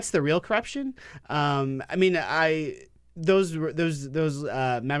the real corruption. Those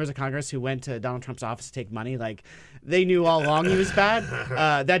members of Congress who went to Donald Trump's office to take money, they knew all along he was bad.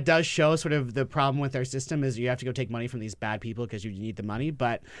 That does show sort of the problem with our system is you have to go take money from these bad people because you need the money.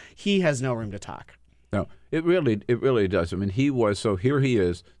 But he has no room to talk. No, it really does. I mean, here he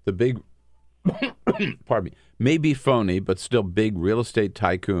is, the big, pardon me, maybe phony, but still big real estate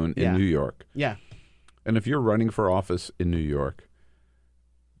tycoon in New York. Yeah. And if you're running for office in New York,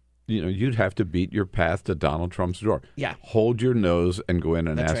 you'd have to beat your path to Donald Trump's door. Yeah. Hold your nose and go in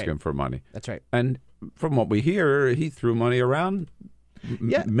and ask him for money. That's right. And from what we hear, he threw money around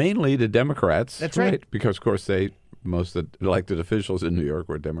mainly to Democrats. That's right. Because, of course, most of the elected officials in New York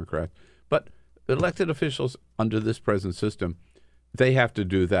were Democrats. But elected officials under this present system, they have to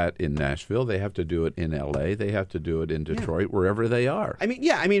do that in Nashville. They have to do it in L.A. They have to do it in Detroit, wherever they are. I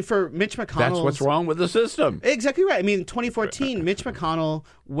mean, for Mitch McConnell, that's what's wrong with the system. Exactly right. I mean, 2014, Mitch McConnell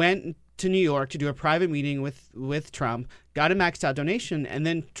went to New York to do a private meeting with Trump, got a maxed out donation, and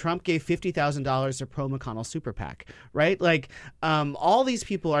then Trump gave $50,000 to pro McConnell super PAC. Right? Like, all these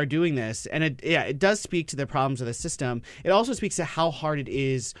people are doing this, and it does speak to the problems of the system. It also speaks to how hard it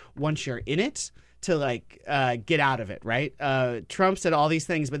is once you're in it to get out of it, right? Trump said all these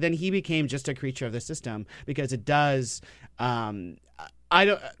things, but then he became just a creature of the system because it does. I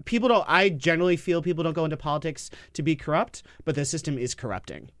generally feel people don't go into politics to be corrupt, but the system is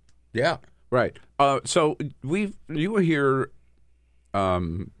corrupting. Yeah, right. So you were here a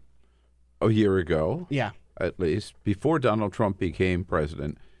year ago, at least before Donald Trump became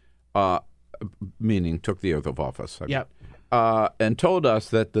president, meaning took the oath of office. And told us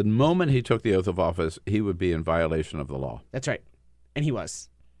that the moment he took the oath of office, he would be in violation of the law. That's right. And he was.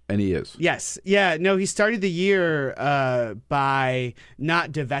 And he is. Yes. Yeah. No, he started the year by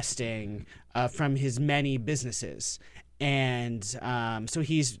not divesting from his many businesses. And so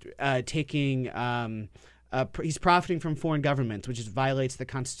he's he's profiting from foreign governments, which violates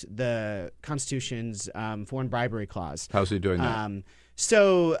the Constitution's foreign bribery clause. How's he doing that?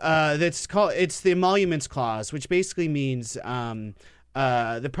 So it's the emoluments clause, which basically means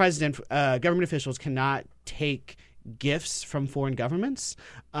the president, government officials cannot take gifts from foreign governments.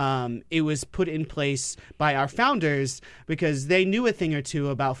 It was put in place by our founders because they knew a thing or two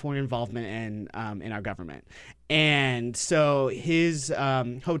about foreign involvement in our government. And so his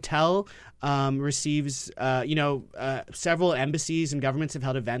hotel receives, several embassies and governments have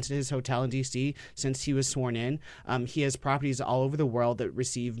held events at his hotel in D.C. since he was sworn in. He has properties all over the world that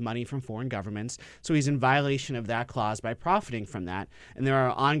receive money from foreign governments. So he's in violation of that clause by profiting from that. And there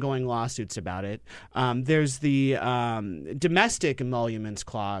are ongoing lawsuits about it. There's the domestic emoluments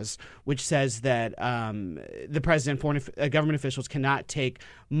clause, which says that the president, foreign government officials cannot take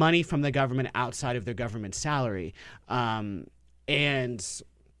money from the government outside of their government salary. All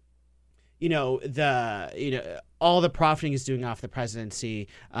the profiting is doing off the presidency.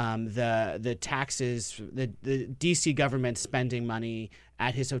 The taxes, the D.C. government spending money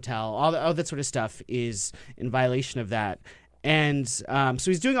at his hotel, all that sort of stuff is in violation of that. And so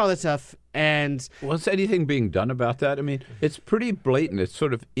he's doing all that stuff. And was anything being done about that? I mean, it's pretty blatant. It's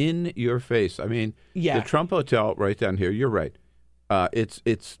sort of in your face. I mean, the Trump Hotel right down here. You're right.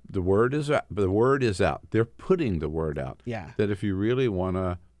 It's the word is out. The word is out. They're putting the word out. Yeah. That if you really want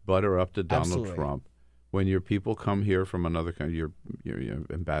to butter up to Donald Trump, when your people come here from another country, your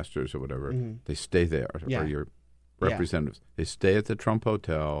ambassadors or whatever, they stay there, or your representatives, they stay at the Trump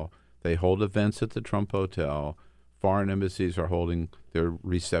Hotel. They hold events at the Trump Hotel. Foreign embassies are holding their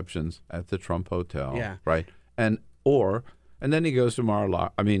receptions at the Trump Hotel. Yeah. Right. And then he goes to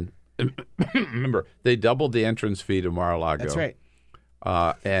Mar-a-Lago. I mean, remember, they doubled the entrance fee to Mar-a-Lago. That's right.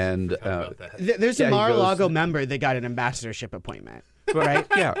 There's a Mar-a-Lago member that got an ambassadorship appointment, right?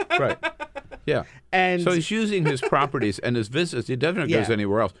 Yeah. And so he's using his properties and his visits. He definitely goes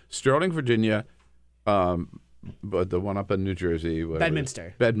anywhere else. Sterling, Virginia, but the one up in New Jersey,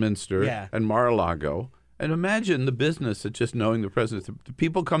 Bedminster, and Mar-a-Lago. And imagine the business of just knowing the president. The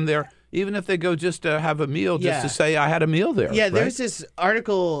people come there, even if they go just to have a meal, just to say, I had a meal there. Yeah, right? There's this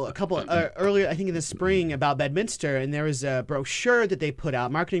article a couple earlier, I think in the spring, about Bedminster, and there was a brochure that they put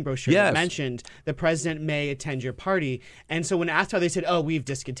out, marketing brochure that mentioned the president may attend your party. And so when asked how, they said, "Oh, we've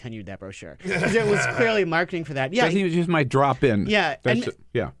discontinued that brochure." Because it was clearly marketing for that. Yeah, he just might drop in. Yeah,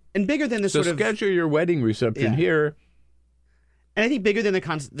 and bigger than the so sort of schedule your wedding reception here. And I think bigger than the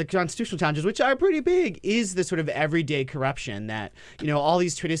constitutional challenges, which are pretty big, is the sort of everyday corruption that, all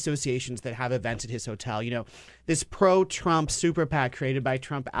these trade associations that have events at his hotel. This pro-Trump super PAC created by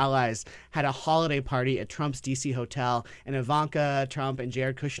Trump allies had a holiday party at Trump's D.C. hotel, and Ivanka Trump and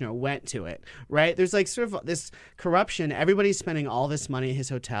Jared Kushner went to it, right? There's sort of this corruption. Everybody's spending all this money at his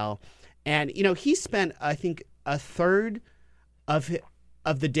hotel. And, he spent, I think, a third of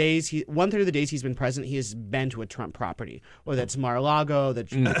the days, 1/3 of the days he's been president, he has been to a Trump property, whether that's Mar-a-Lago, the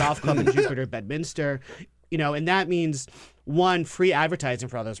golf club in Jupiter, Bedminster, and that means, one, free advertising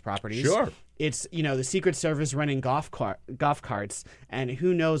for all those properties. Sure. It's, the Secret Service running golf carts, and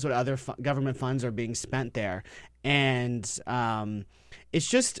who knows what other government funds are being spent there. And It's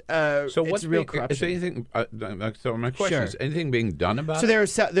just so it's real corruption. Is anything? So my question is: anything being done about it?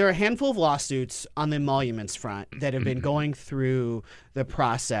 So there are a handful of lawsuits on the emoluments front that have been going through the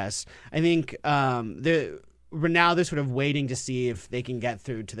process. I think now they're sort of waiting to see if they can get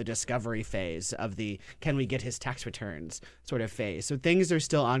through to the discovery phase of the can we get his tax returns sort of phase. So things are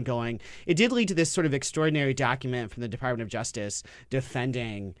still ongoing. It did lead to this sort of extraordinary document from the Department of Justice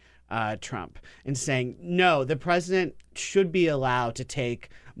defending Trump and saying, no, the president should be allowed to take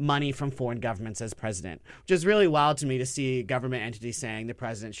money from foreign governments as president, which is really wild to me to see government entities saying the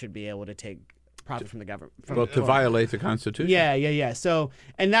president should be able to take profit from the government. To violate the Constitution. Yeah. So,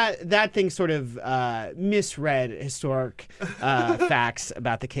 and that thing sort of misread historic facts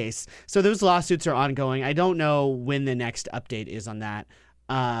about the case. So those lawsuits are ongoing. I don't know when the next update is on that.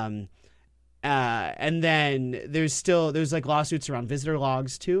 And then there's like lawsuits around visitor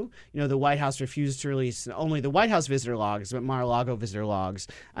logs too. The White House refused to release only the White House visitor logs, but Mar-a-Lago visitor logs.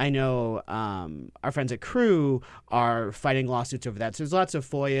 I know our friends at Crew are fighting lawsuits over that. So there's lots of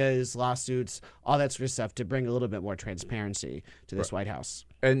FOIAs, lawsuits, all that sort of stuff to bring a little bit more transparency to this White House.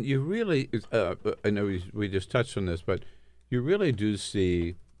 And you really, I know we just touched on this, but you really do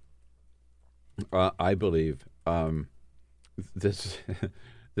see, I believe, this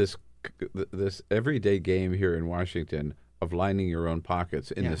everyday game here in Washington of lining your own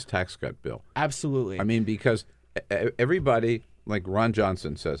pockets in this tax cut bill. Absolutely. I mean, because everybody, like Ron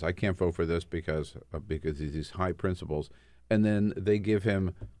Johnson says, I can't vote for this because of these high principles, and then they give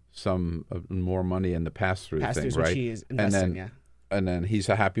him some more money in the pass-through thing, right? Which he is investing, and then he's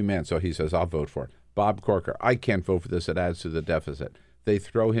a happy man, so he says, I'll vote for it. Bob Corker, I can't vote for this. It adds to the deficit. They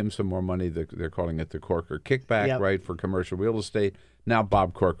throw him some more money. They're calling it the Corker kickback, right, for commercial real estate. Now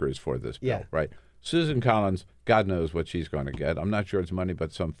Bob Corker is for this bill, right? Susan Collins, God knows what she's going to get. I'm not sure it's money,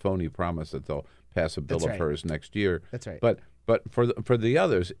 but some phony promise that they'll pass a bill of hers next year. That's right. But for the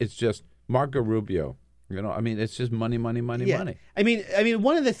others, it's just Marco Rubio. It's just money. I mean,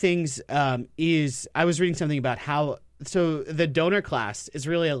 one of the things is I was reading something about how the donor class is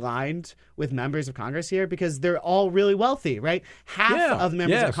really aligned with members of Congress here because they're all really wealthy, right? Half of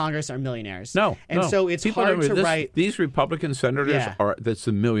members of Congress are millionaires. So it's hard to write. These Republican senators that's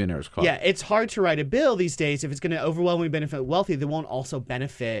the millionaires club. Yeah, it's hard to write a bill these days if it's going to overwhelmingly benefit wealthy. They won't also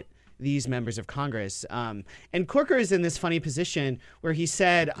benefit these members of Congress. And Corker is in this funny position where he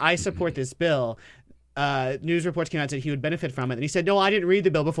said, I support this bill. News reports came out and said he would benefit from it. And he said, no, I didn't read the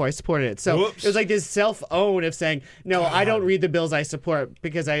bill before I supported it. So it was like this self-own of saying, no, I don't read the bills I support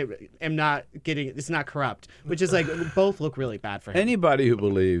because I am not getting, it's not corrupt, which is like both look really bad for him. Anybody who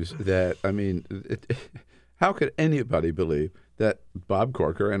believes that, how could anybody believe that Bob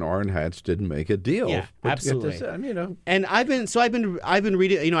Corker and Orrin Hatch didn't make a deal? Yeah, absolutely. And I've been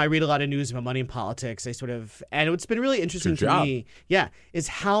reading, I read a lot of news about money and politics. And what's been really interesting to me, is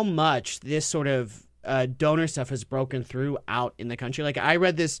how much this sort of donor stuff has broken through out in the country. Like I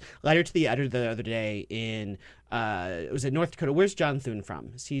read this letter to the editor the other day in was it North Dakota? Where's John Thune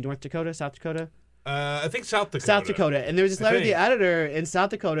from? Is he North Dakota, South Dakota? I think South Dakota. South Dakota. And there was this letter to the editor in South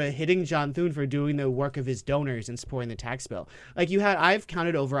Dakota hitting John Thune for doing the work of his donors and supporting the tax bill. Like I've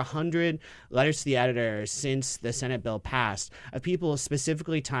counted over 100 letters to the editor since the Senate bill passed of people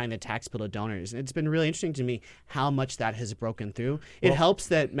specifically tying the tax bill to donors. And it's been really interesting to me how much that has broken through. It helps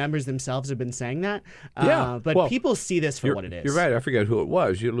that members themselves have been saying that. But people see this for what it is. You're right. I forget who it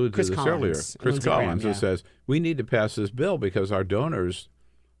was. You alluded to this earlier. Chris Collins, who says, we need to pass this bill because our donors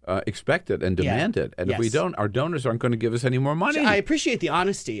expect it and demand it. And if we don't, our donors aren't going to give us any more money. So I appreciate the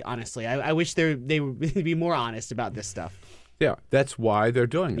honesty, honestly. I wish they would be more honest about this stuff. Yeah, that's why they're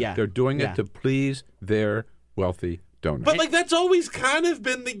doing it. Yeah. They're doing it to please their wealthy donors. But that's always kind of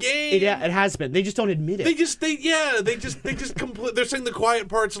been the game. It has been. They just don't admit it. They just they're saying the quiet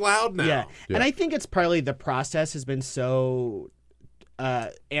parts loud now. Yeah. And I think it's partly the process has been so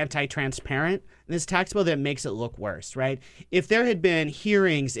anti-transparent in this tax bill that makes it look worse, right? If there had been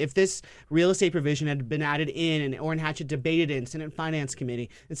hearings, if this real estate provision had been added in and Orrin Hatch had debated it in Senate Finance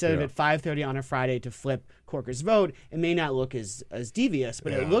Committee instead of at 5:30 on a Friday to flip Corker's vote, it may not look as devious,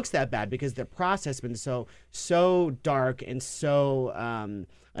 but it looks that bad because the process has been so dark and so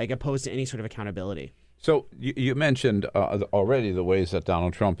opposed to any sort of accountability. So you mentioned already the ways that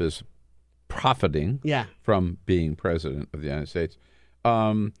Donald Trump is profiting from being president of the United States.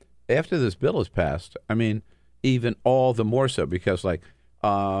 After this bill is passed, even all the more so because,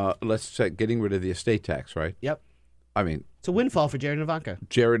 let's say getting rid of the estate tax, right? Yep. It's a windfall for Jared and Ivanka.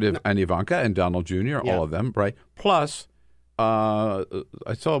 And Ivanka and Donald Jr., all of them, right? Plus, I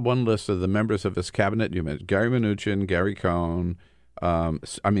saw one list of the members of his cabinet. You mentioned Gary Mnuchin, Gary Cohn.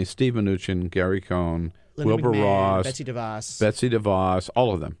 Steve Mnuchin, Gary Cohn, Linda Wilbur McMahon, Ross, Betsy DeVos,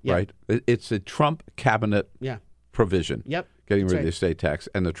 all of them, right? It's a Trump cabinet provision. Yep. Getting rid of the estate tax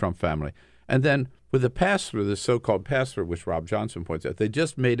and the Trump family. And then with the pass-through, the so-called pass-through, which Rob Johnson points out, they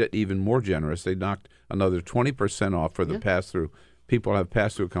just made it even more generous. They knocked another 20% off for the pass-through. People have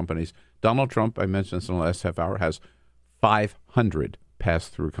pass-through companies. Donald Trump, I mentioned this in the last half hour, has 500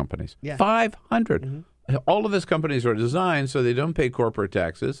 pass-through companies. Yeah. 500. Mm-hmm. All of his companies are designed so they don't pay corporate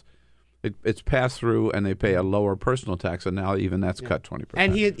taxes. It's pass-through, and they pay a lower personal tax, and now even that's cut 20%.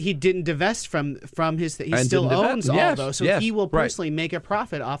 And he didn't divest from his. He still owns all those, so he will personally make a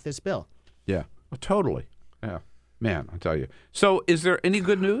profit off this bill. Yeah, totally. Yeah. Man, I tell you. So is there any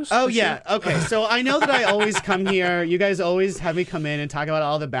good news? Oh, yeah. Okay, so I know that I always come here. You guys always have me come in and talk about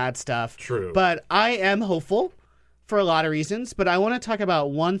all the bad stuff. True. But I am hopeful for a lot of reasons, but I want to talk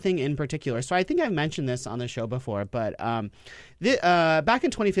about one thing in particular. So I think I've mentioned this on the show before, but back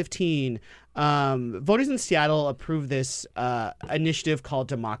in 2015, voters in Seattle approved this initiative called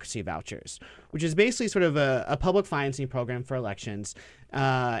Democracy Vouchers, which is basically sort of a public financing program for elections.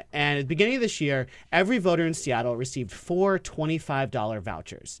 And at the beginning of this year, every voter in Seattle received 4 $25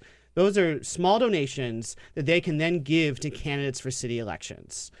 vouchers. Those are small donations that they can then give to candidates for city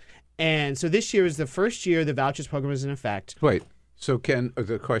elections. And so this year is the first year the vouchers program is in effect. Wait, so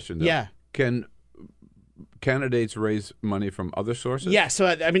the question though, can candidates raise money from other sources? Yeah, so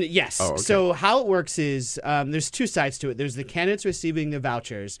I mean, yes. Oh, okay. So how it works is there's two sides to it. There's the candidates receiving the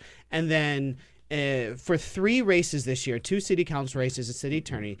vouchers, and then for 3 races this year, 2 city council races, a city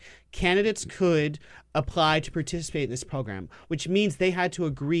attorney, candidates could apply to participate in this program, which means they had to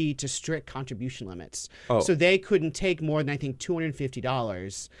agree to strict contribution limits. Oh. So they couldn't take more than, I think,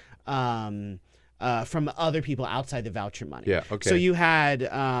 $250 from other people outside the voucher money. Yeah, okay. So you had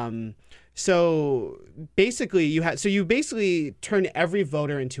you basically turn every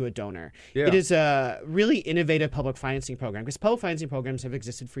voter into a donor. Yeah. It is a really innovative public financing program because public financing programs have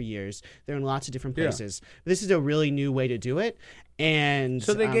existed for years. They're in lots of different places. Yeah. This is a really new way to do it. And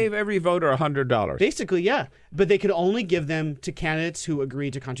so they gave every voter $100. Basically, yeah, but they could only give them to candidates who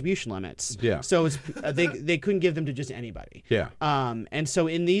agreed to contribution limits. Yeah. So it's, they couldn't give them to just anybody. Yeah. And so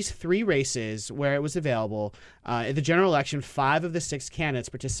in these 3 races where it was available, in the general election, 5 of the 6 candidates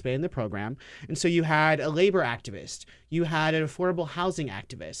participated in the program. And so you had a labor activist, you had an affordable housing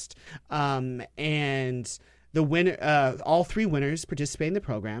activist, and the winner, all 3 winners participate in the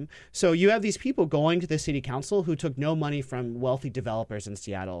program. So you have these people going to the city council who took no money from wealthy developers in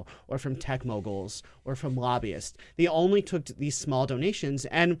Seattle or from tech moguls or from lobbyists. They only took these small donations.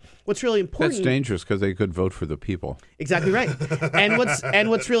 And what's really important— That's dangerous because they could vote for the people. Exactly right. and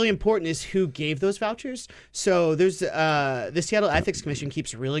what's really important is who gave those vouchers. So there's the Seattle Ethics Commission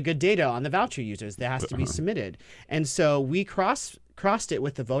keeps really good data on the voucher users that has to be submitted. And so we crossed it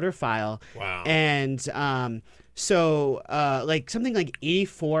with the voter file. Wow. And so something like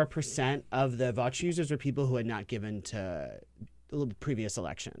 84% of the voucher users were people who had not given to the previous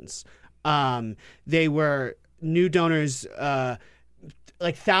elections. They were new donors,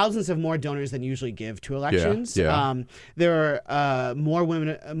 like thousands of more donors than usually give to elections. Yeah. There are more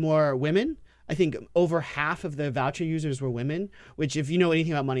women. I think over half of the voucher users were women, which if you know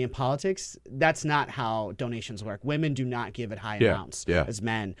anything about money in politics, that's not how donations work. Women do not give at high amounts as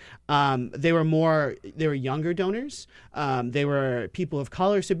men. They were younger donors. They were people of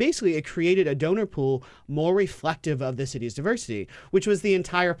color. So basically it created a donor pool more reflective of the city's diversity, which was the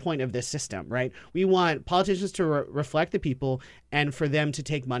entire point of this system, right? We want politicians to reflect the people and for them to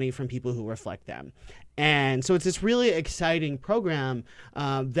take money from people who reflect them. And so it's this really exciting program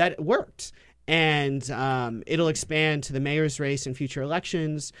that worked. And it'll expand to the mayor's race in future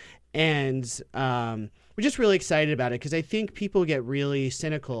elections. And we're just really excited about it because I think people get really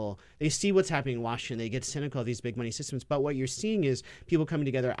cynical. They see what's happening in Washington. They get cynical of these big money systems. But what you're seeing is people coming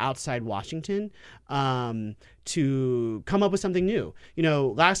together outside Washington to come up with something new. You know,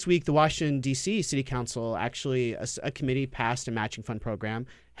 last week, the Washington, D.C. City Council, actually, a committee passed a matching fund program,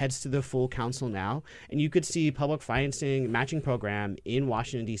 heads to the full council now. And you could see public financing matching program in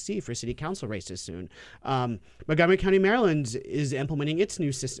Washington, D.C. for city council races soon. Montgomery County, Maryland is implementing its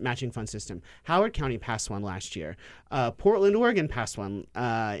new matching fund system. Howard County passed one last year. Portland, Oregon passed one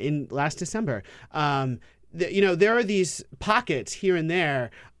in last December. There are these pockets here and there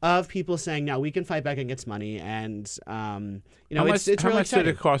of people saying, "No, we can fight back against money," and it's really exciting. How much did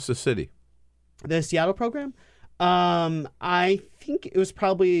it cost the city? The Seattle program, I think it was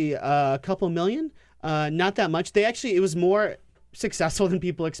probably a couple million, not that much. It was more successful than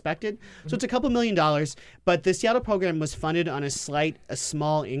people expected. So it's a couple $1 million, but the Seattle program was funded on a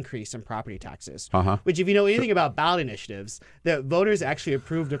small increase in property taxes, which if you know anything about ballot initiatives, the voters actually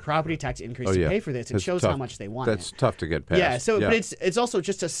approved a property tax increase to pay for this. It shows how much they want. That's tough to get past. Yeah, but it's also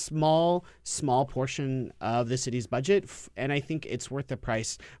just a small portion of the city's budget, and I think it's worth the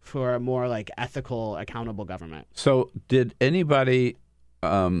price for a more like ethical, accountable government. So did anybody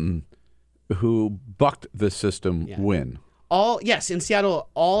who bucked the system win? In Seattle,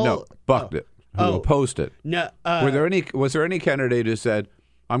 bucked it. Who opposed it? No. Was there any candidate who said,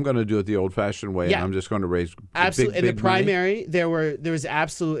 "I'm going to do it the old-fashioned way, and I'm just going to raise absolutely big in the primary"? Money? There was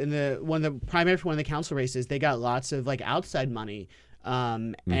absolute in the primary for one of the council races. They got lots of like outside money,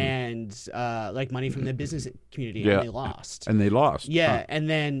 and like money from the business community, and they lost. And they lost. Yeah, and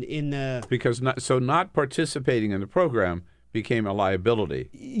then because not participating in the program became a liability.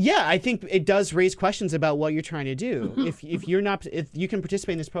 Yeah, I think it does raise questions about what you're trying to do. If you can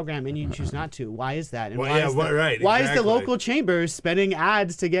participate in this program and you choose not to, why is that? And why is the local chamber spending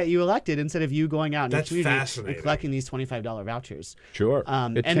ads to get you elected instead of you going out and collecting these $25 vouchers? Sure.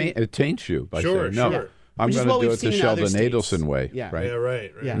 It taints you by saying, no, I'm going to do it the Sheldon Adelson way. Yeah. Right? Yeah,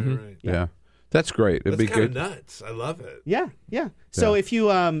 right. Yeah. That's great. It'd be good. That's kind of nuts. I love it. Yeah. So if you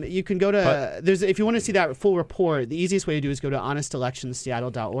can go to if you want to see that full report, the easiest way to do is go to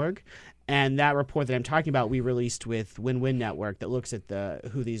honestelectionsseattle.org, and that report that I'm talking about we released with Win-Win Network that looks at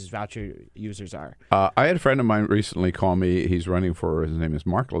who these voucher users are. I had a friend of mine recently call me. He's running for, his name is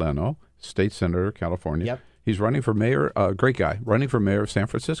Mark Leno, state senator, California. Yep. He's running for mayor. Great guy, running for mayor of San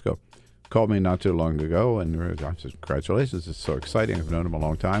Francisco. Called me not too long ago, and I said, "Congratulations! It's so exciting. I've known him a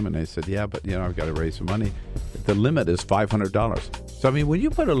long time." And they said, "Yeah, but I've got to raise some money. The limit is $500." So I mean, when you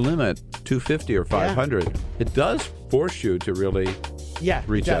put a limit $250 or $500, it does force you to really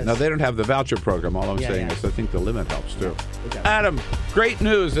reach out. Now they don't have the voucher program. All I'm saying is I think the limit helps too. Adam, great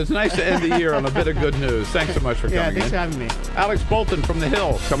news. It's nice to end the year on a bit of good news. Thanks so much for coming in. Thanks for having me. Alex Bolton from the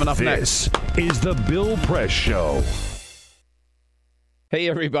Hill coming up next. This is the Bill Press Show. Hey,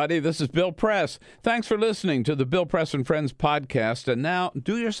 everybody, this is Bill Press. Thanks for listening to the Bill Press and Friends podcast. And now,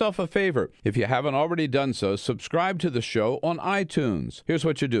 do yourself a favor. If you haven't already done so, subscribe to the show on iTunes. Here's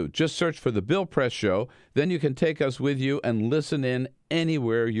what you do. Just search for the Bill Press Show. Then you can take us with you and listen in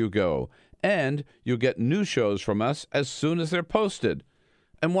anywhere you go. And you'll get new shows from us as soon as they're posted.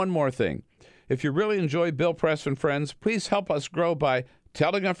 And one more thing. If you really enjoy Bill Press and Friends, please help us grow by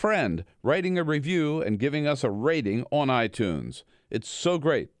telling a friend, writing a review, and giving us a rating on iTunes. It's so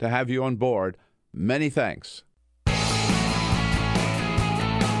great to have you on board. Many thanks.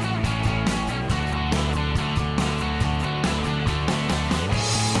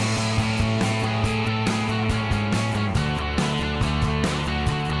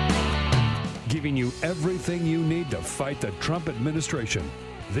 Giving you everything you need to fight the Trump administration.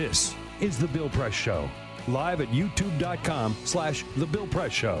 This is The Bill Press Show. Live at youtube.com/The Bill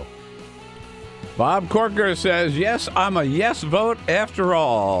Press Show. Bob Corker says, yes, I'm a yes vote after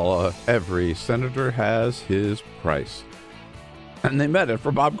all. Every senator has his price. And they met it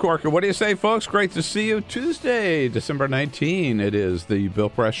for Bob Corker. What do you say, folks? Great to see you. Tuesday, December 19. It is the Bill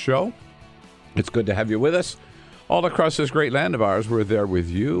Press Show. It's good to have you with us. All across this great land of ours, we're there with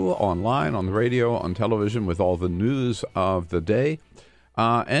you, online, on the radio, on television, with all the news of the day.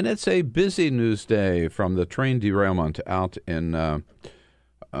 And it's a busy news day, from the train derailment out in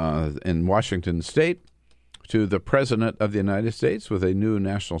Washington State to the President of the United States with a new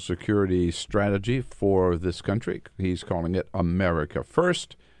national security strategy for this country. He's calling it America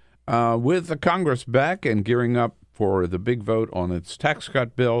First. With the Congress back and gearing up for the big vote on its tax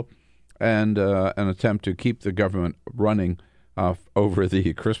cut bill and an attempt to keep the government running over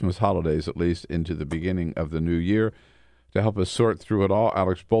the Christmas holidays, at least into the beginning of the new year. To help us sort through it all,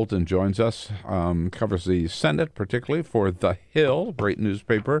 Alex Bolton joins us, covers the Senate, particularly for The Hill, great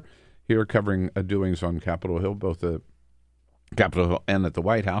newspaper, here covering doings on Capitol Hill, both the Capitol Hill and at the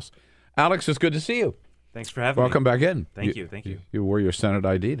White House. Alex, it's good to see you. Thanks for having me. Welcome back in. Thank you. You wore your Senate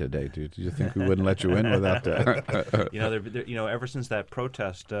ID today. Did you think we wouldn't let you in without that? Ever since that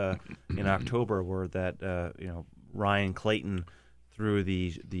protest in October where that, Ryan Clayton threw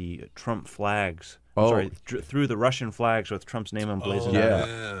the Trump flags, threw the Russian flags with Trump's name emblazoned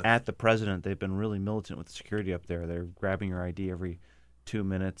at the president. They've been really militant with security up there. They're grabbing your ID every 2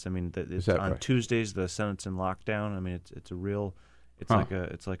 minutes. I mean, on Tuesdays the Senate's in lockdown. I mean, it's a real.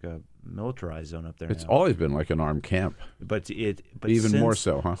 It's like a militarized zone up there. It's always been like an armed camp, but even more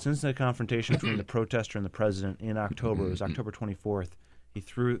so, huh? Since the confrontation between the protester and the president in October, it was October 24th. He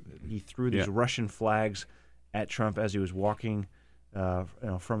threw these Russian flags at Trump as he was walking,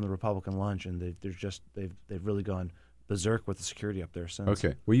 from the Republican lunch, and they've really gone berserk with the security up there since.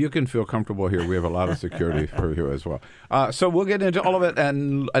 Okay. Well, you can feel comfortable here. We have a lot of security for you as well. So we'll get into all of it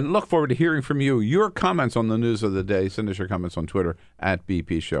and look forward to hearing from you. Your comments on the news of the day. Send us your comments on Twitter at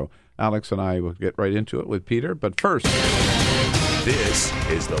BP Show. Alex and I will get right into it with Peter. But first, this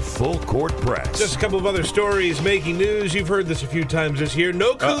is the Full Court Press. Just a couple of other stories making news. You've heard this a few times this year.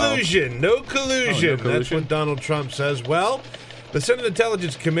 No collusion. No collusion. That's what Donald Trump says. Well, the Senate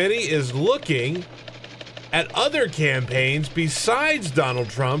Intelligence Committee is looking at other campaigns besides Donald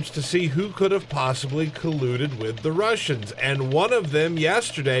Trump's to see who could have possibly colluded with the Russians. And one of them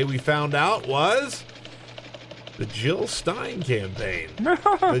yesterday we found out was the Jill Stein campaign.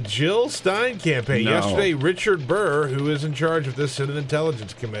 The Jill Stein campaign. No. Yesterday, Richard Burr, who is in charge of this Senate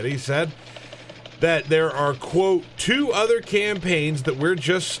Intelligence Committee, said that there are, quote, 2 other campaigns that we're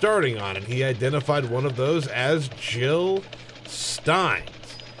just starting on. And he identified one of those as Jill Stein's.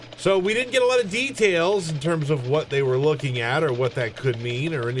 So we didn't get a lot of details in terms of what they were looking at or what that could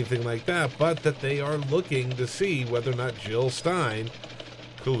mean or anything like that, but that they are looking to see whether or not Jill Stein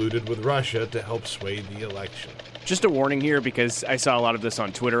colluded with Russia to help sway the election. Just a warning here, because I saw a lot of this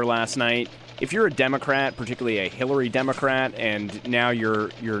on Twitter last night. If you're a Democrat, particularly a Hillary Democrat, and now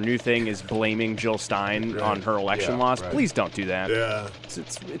your new thing is blaming Jill Stein on her election loss, please don't do that. Yeah.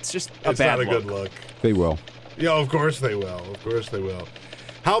 It's just a bad look. It's not a good look. They will. Yeah, of course they will. Of course they will.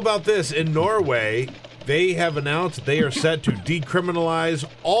 How about this? In Norway, they have announced that they are set to decriminalize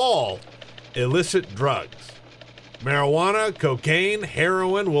all illicit drugs. Marijuana, cocaine,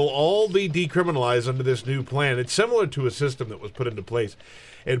 heroin will all be decriminalized under this new plan. It's similar to a system that was put into place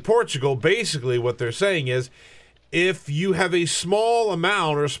in Portugal. Basically, what they're saying is if you have a small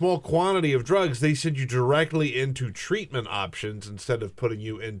amount or a small quantity of drugs, they send you directly into treatment options instead of putting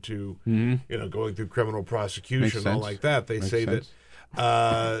you into, going through criminal prosecution and all like that. They say that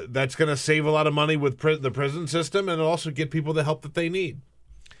that's going to save a lot of money with the prison system and also get people the help that they need.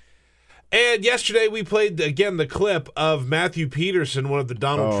 And yesterday we played, again, the clip of Matthew Peterson, one of the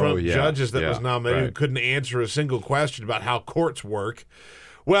Donald Trump judges that was nominated, who couldn't answer a single question about how courts work.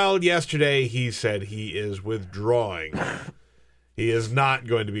 Well, yesterday he said he is withdrawing. He is not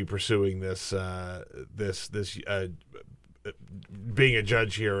going to be pursuing this being a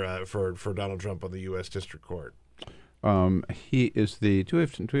judge here for Donald Trump on the U.S. District Court. He is the. Do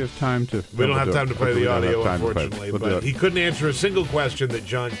we have time to? We don't have time to play the audio, unfortunately. But he couldn't answer a single question that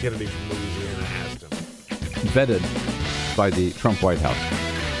John Kennedy from Louisiana asked him. Vetted by the Trump White House.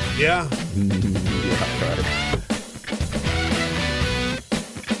 Yeah. Yeah. Right.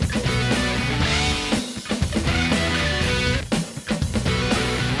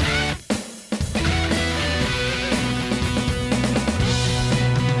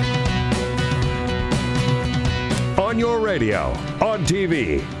 On your radio, on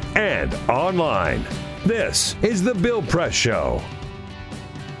TV, and online. This is The Bill Press Show.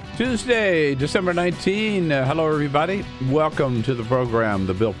 Tuesday, December 19. Hello, everybody. Welcome to the program,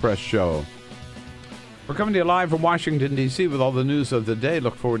 The Bill Press Show. We're coming to you live from Washington, D.C. with all the news of the day.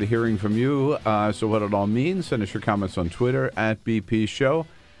 Look forward to hearing from you. So what it all means, send us your comments on Twitter at BP Show.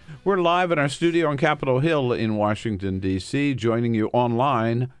 We're live in our studio on Capitol Hill in Washington, D.C., joining you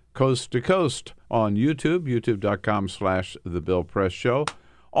online, coast to coast, on YouTube, youtube.com/The Bill Press Show.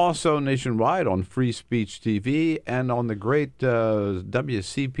 Also nationwide on Free Speech TV and on the great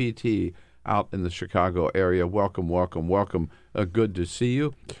WCPT out in the Chicago area. Welcome, welcome, welcome. Good to see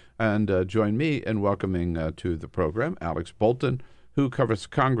you. And join me in welcoming to the program Alex Bolton, who covers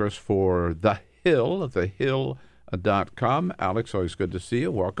Congress for The Hill, thehill.com. Alex, always good to see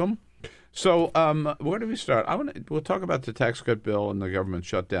you. Welcome. So where do we start? We'll talk about the tax cut bill and the government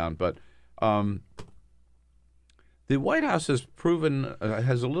shutdown, but the White House has proven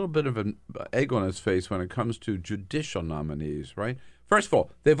has a little bit of an egg on its face when it comes to judicial nominees, right? First of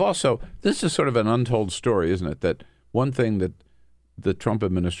all, they've also, this is sort of an untold story, isn't it? That one thing that the Trump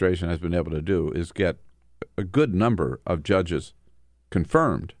administration has been able to do is get a good number of judges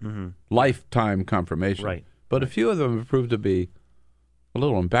confirmed, lifetime confirmation. Right. But a few of them have proved to be a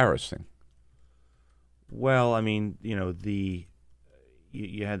little embarrassing. Well, I mean, you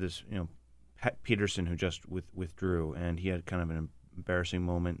had this, Pat Peterson who just withdrew, and he had kind of an embarrassing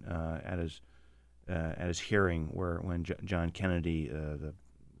moment at his hearing when John Kennedy, the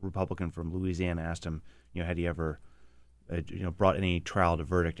Republican from Louisiana, asked him, had he ever, brought any trial to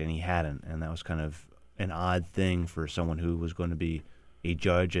verdict, and he hadn't, and that was kind of an odd thing for someone who was going to be a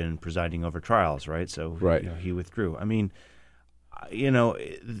judge and presiding over trials, right? So he withdrew. I mean,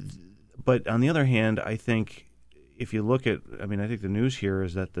 but on the other hand, I think if you look at, I think the news here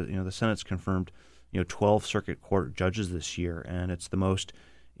is that the Senate's confirmed, 12 circuit court judges this year, and it's the most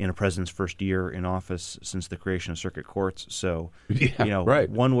in a president's first year in office since the creation of circuit courts. So, right.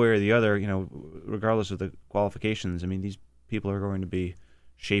 One way or the other, regardless of the qualifications, I mean, these people are going to be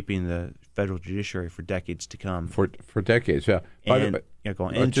shaping the federal judiciary for decades to come. For decades, yeah. And, go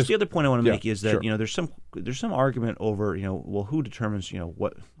on. And just the other point I want to make is that sure. there's some argument over well, who determines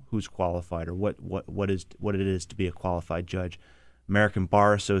who's qualified or what it is to be a qualified judge. American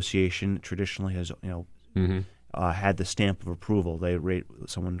Bar Association traditionally has had the stamp of approval. They rate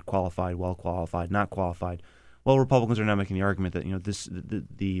someone qualified, well qualified, not qualified. Well, Republicans are now making the argument that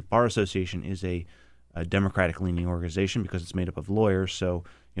the Bar Association is a Democratic-leaning organization because it's made up of lawyers. So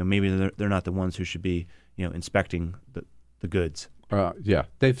maybe they're not the ones who should be inspecting the goods. Yeah,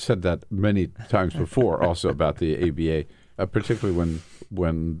 they've said that many times before, also about the ABA, particularly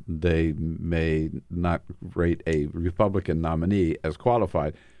when they may not rate a Republican nominee as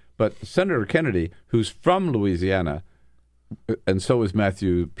qualified. But Senator Kennedy, who's from Louisiana, and so is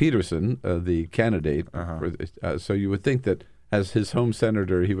Matthew Peterson, the candidate. So you would think that as his home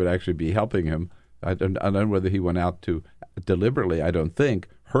senator, he would actually be helping him. I don't know whether he went out to deliberately, I don't think,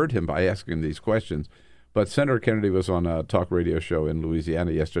 hurt him by asking these questions. But Senator Kennedy was on a talk radio show in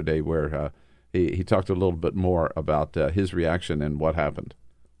Louisiana yesterday where he talked a little bit more about his reaction and what happened.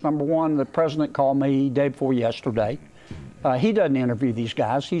 Number one, the president called me day before yesterday. He doesn't interview these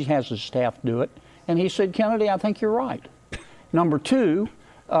guys. He has his staff do it. And he said, Kennedy, I think you're right. Number two,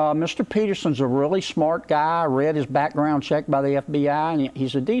 Mr. Peterson's a really smart guy. I read his background check by the FBI, and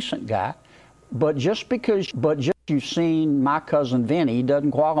he's a decent guy. But just you've seen my cousin Vinny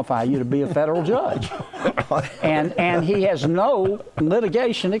doesn't qualify you to be a federal judge. and he has no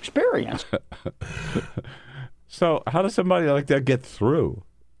litigation experience. So how does somebody like that get through?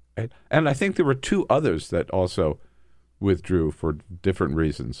 And I think there were two others that also withdrew for different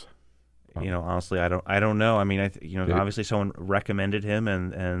reasons. Honestly, I don't know. I mean, obviously someone recommended him,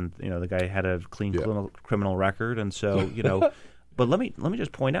 and the guy had a clean criminal record, and so But let me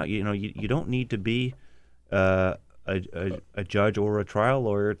just point out, you don't need to be a judge or a trial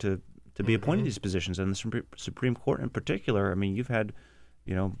lawyer to be appointed to these positions, and the Supreme Court in particular. I mean, you've had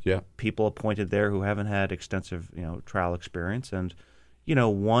people appointed there who haven't had extensive trial experience, and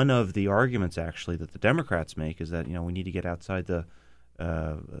one of the arguments actually that the Democrats make is that we need to get outside the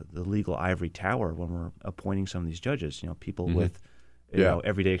legal ivory tower when we're appointing some of these judges. People with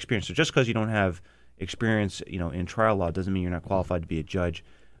everyday experience. So just because you don't have experience, in trial law doesn't mean you're not qualified to be a judge.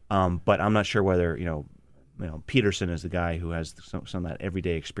 But I'm not sure whether Peterson is the guy who has some of that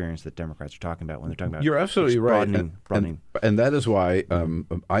everyday experience that Democrats are talking about when they're talking about. You're absolutely right, broadening. And that is why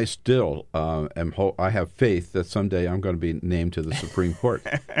I still I have faith that someday I'm going to be named to the Supreme Court.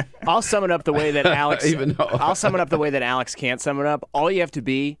 I'll sum it up the way that Alex. I'll sum it up the way that Alex can't sum it up. All you have to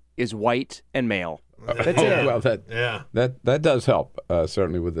be is white and male. That's it. Well, that does help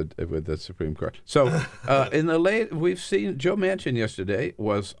certainly with the Supreme Court. So in the we've seen Joe Manchin yesterday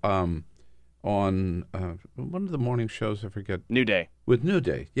was on one of the morning shows. I forget. New Day. With New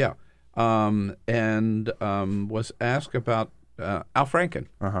Day, yeah, and was asked about Al Franken.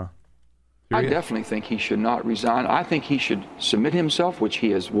 I definitely think he should not resign. I think he should submit himself, which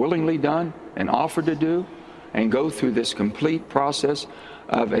he has willingly done and offered to do, and go through this complete process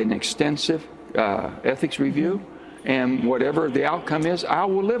of an extensive ethics review, and whatever the outcome is, I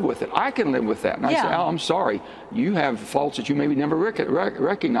will live with it. I can live with that. And I say, Al, I'm sorry. You have faults that you maybe never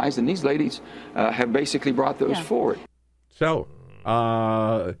recognized, and these ladies have basically brought those forward. So,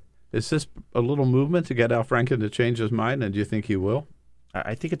 is this a little movement to get Al Franken to change his mind, and do you think he will?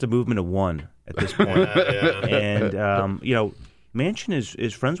 I think it's a movement of one at this point. And, Manchin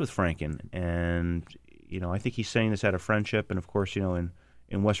is friends with Franken, and, I think he's saying this out of friendship, and, of course,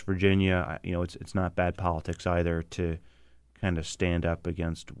 in West Virginia, it's not bad politics either to kind of stand up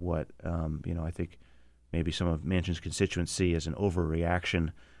against what I think maybe some of Manchin's constituents see as an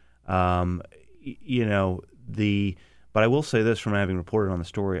overreaction. But I will say this from having reported on the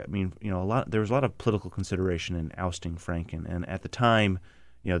story. I mean, there was a lot of political consideration in ousting Franken, and at the time,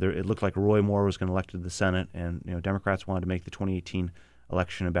 it looked like Roy Moore was going to elect to the Senate, and Democrats wanted to make the 2018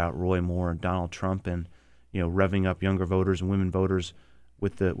 election about Roy Moore and Donald Trump, and revving up younger voters and women voters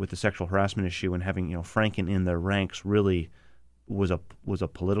with the sexual harassment issue, and having Franken in their ranks really was a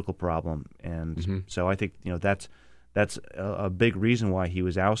political problem, and so I think that's a big reason why he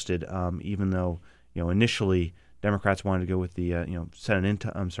was ousted. Even though initially Democrats wanted to go with the the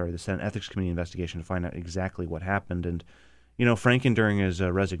Senate Ethics Committee investigation to find out exactly what happened, and Franken during his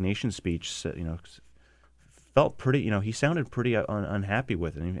resignation speech felt pretty he sounded pretty unhappy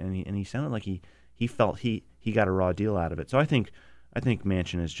with it, and he sounded like he felt he got a raw deal out of it. So I think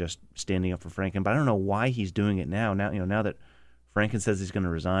Manchin is just standing up for Franken, but I don't know why he's doing it now. Now that Franken says he's going to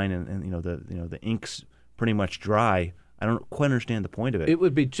resign, and the ink's pretty much dry. I don't quite understand the point of it. It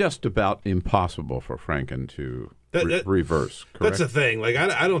would be just about impossible for Franken to reverse. Correct? That's the thing. Like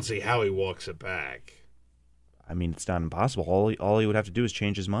I don't see how he walks it back. I mean, it's not impossible. All he would have to do is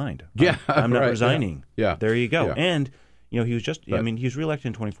change his mind. Yeah, I'm not right, resigning. Yeah. There you go. Yeah. And he was just. He was reelected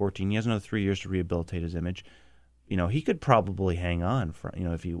in 2014. He has another 3 years to rehabilitate his image. He could probably hang on for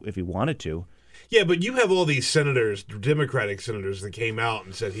if he wanted to. Yeah, but you have all these senators, Democratic senators, that came out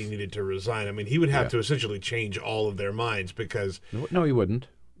and said he needed to resign. I mean, he would have to essentially change all of their minds because. No, he wouldn't.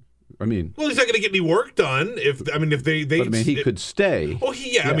 I mean, well, he's not going to get any work done if they. But, I mean, he could stay. Oh,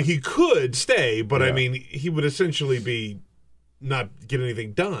 I mean, he could stay, but I mean, he would essentially be not get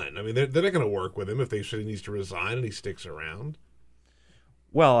anything done. I mean, they're not going to work with him if they said he needs to resign and he sticks around.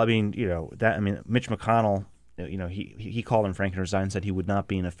 Well, I mean, Mitch McConnell. He called him Franken resign and said he would not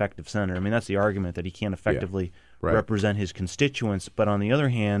be an effective senator. I mean, that's the argument, that he can't effectively represent his constituents. But on the other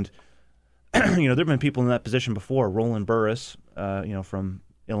hand, there have been people in that position before. Roland Burris, from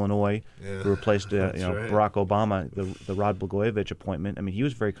Illinois, who replaced Barack Obama, the Rod Blagojevich appointment. I mean, he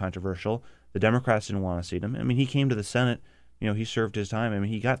was very controversial. The Democrats didn't want to see him. I mean, he came to the Senate. He served his time. I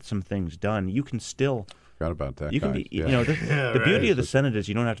mean, he got some things done. You can still. Forgot about that. You can be, the beauty of the Senate is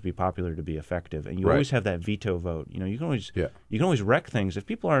you don't have to be popular to be effective, and you always have that veto vote. You can always wreck things if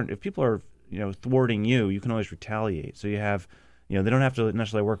people are thwarting you. You can always retaliate. So you have, they don't have to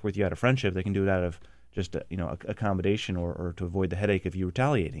necessarily work with you out of friendship. They can do it out of just accommodation or to avoid the headache of you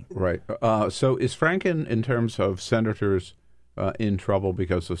retaliating. Right. So is Franken, in terms of senators, in trouble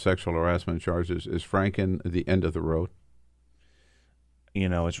because of sexual harassment charges? Is Franken the end of the road?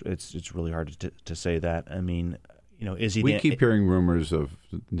 It's really hard to say that. I mean, is he? We keep hearing rumors of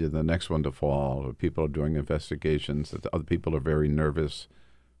the next one to fall. Or people are doing investigations. That other people are very nervous.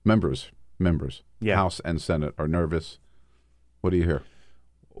 Members, House and Senate are nervous. What do you hear?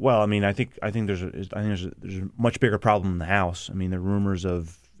 Well, I mean, I think there's a much bigger problem in the House. I mean, there are rumors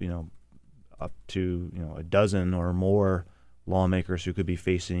of up to a dozen or more lawmakers who could be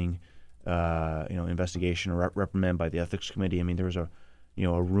facing investigation or reprimand by the Ethics Committee. I mean, there was a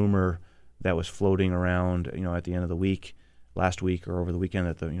rumor that was floating around, at the end of the week, last week or over the weekend,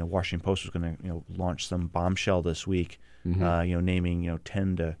 that the Washington Post was going to launch some bombshell this week, naming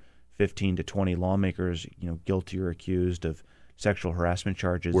 10 to 15 to 20 lawmakers guilty or accused of sexual harassment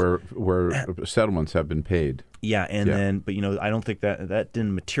charges, where settlements have been paid. Yeah, then but I don't think that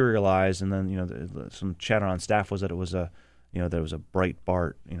didn't materialize, and then some chatter on staff was that it was there was a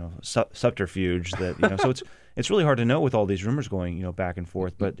Breitbart subterfuge that so it's really hard to know with all these rumors going back and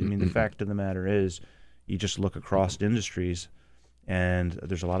forth. But I mean, the fact of the matter is, you just look across industries, and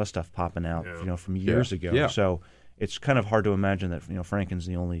there's a lot of stuff popping out from years ago. Yeah. So it's kind of hard to imagine that Franken's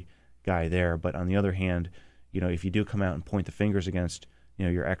the only guy there. But on the other hand, if you do come out and point the fingers against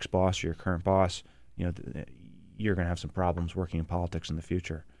your ex-boss or your current boss, you're going to have some problems working in politics in the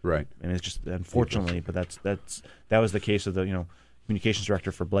future. Right. And it's just, unfortunately, but that was the case of the communications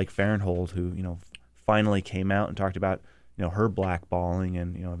director for Blake Farenthold, who finally came out and talked about her blackballing,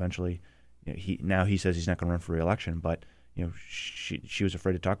 and eventually he says he's not going to run for re-election, but she was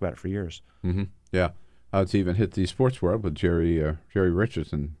afraid to talk about it for years. Mm-hmm. Yeah. It's even hit the sports world with Jerry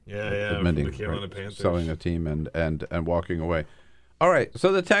Richardson admitting, selling a team and walking away. All right,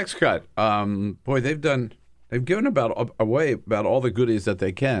 so the tax cut. They've given away about all the goodies that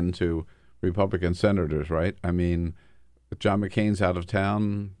they can to Republican senators, right? I mean, John McCain's out of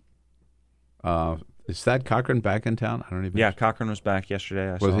town. Is Thad Cochran back in town? I don't even. Yeah, Cochran was back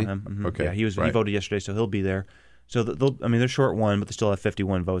yesterday. I saw him. Mm-hmm. Okay, yeah, he voted yesterday, so he'll be there. So they're short one, but they still have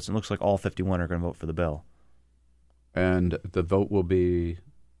 51 votes. And it looks like all 51 are going to vote for the bill. And the vote will be.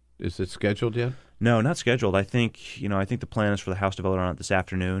 Is it scheduled yet? No, not scheduled. I think the plan is for the House to vote on it this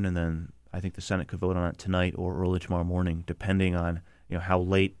afternoon, and then I think the Senate could vote on it tonight or early tomorrow morning, depending on how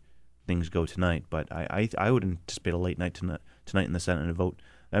late things go tonight. But I would anticipate a late night tonight in the Senate and a vote.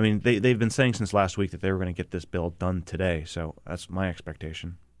 I mean, they've been saying since last week that they were going to get this bill done today, so that's my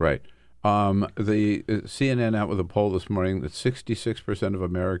expectation. Right. The CNN out with a poll this morning that 66% of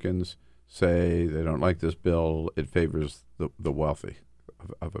Americans say they don't like this bill. It favors the wealthy.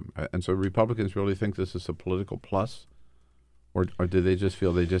 And so Republicans really think this is a political plus, or do they just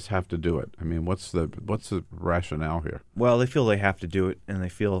feel they just have to do it? I mean, what's the rationale here? Well, they feel they have to do it, and they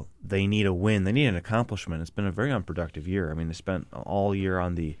feel they need a win. They need an accomplishment. It's been a very unproductive year. I mean, they spent all year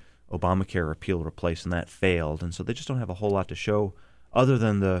on the Obamacare repeal replace, and that failed. And so they just don't have a whole lot to show other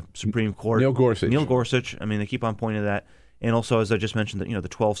than the Supreme Court. Neil Gorsuch. I mean, they keep on pointing to that. And also, as I just mentioned, the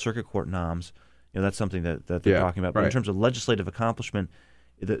 12 Circuit Court noms, that's something that they're talking about. But in terms of legislative accomplishment,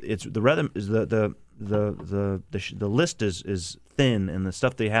 the list is thin, and the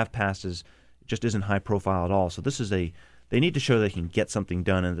stuff they have passed just isn't high profile at all. So they need to show they can get something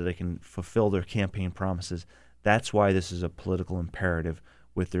done and that they can fulfill their campaign promises. That's why this is a political imperative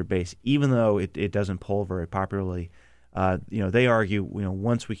with their base, even though it doesn't poll very popularly. They argue,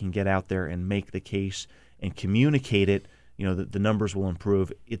 once we can get out there and make the case and communicate it, the numbers will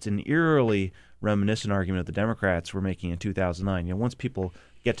improve. It's an eerily reminiscent argument that the Democrats were making in 2009. Once people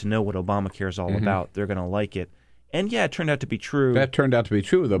get to know what Obamacare is all about, they're going to like it. And yeah, it turned out to be true. That turned out to be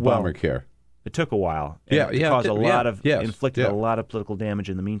true with Obamacare. Well, it took a while. It caused inflicted a lot of political damage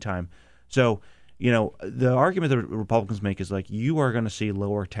in the meantime. So, the argument that Republicans make is like, you are going to see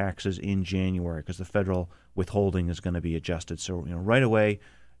lower taxes in January because the federal withholding is going to be adjusted. So, right away,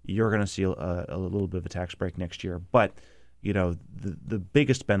 you're going to see a little bit of a tax break next year. But, the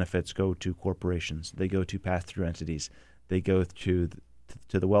biggest benefits go to corporations. They go to pass-through entities. They go to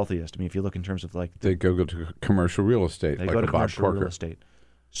the wealthiest. I mean, if you look in terms of they go to commercial real estate. They go to commercial real estate.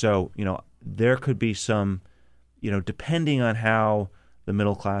 So, there could be some, depending on how the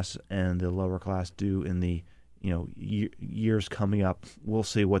middle class and the lower class do in the, years coming up, we'll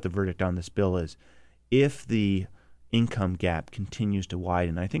see what the verdict on this bill is. If the income gap continues to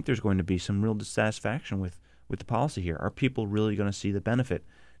widen, I think there's going to be some real dissatisfaction with the policy here. Are people really going to see the benefit?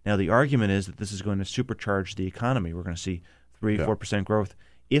 Now, the argument is that this is going to supercharge the economy. We're going to see 3-4% growth.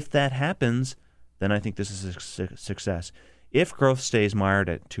 If that happens, then I think this is a success. If growth stays mired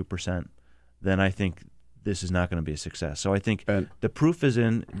at 2%, then I think this is not going to be a success. So I think the proof is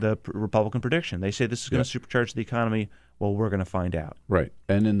in the Republican prediction. They say this is going to supercharge the economy. Well, we're going to find out. Right.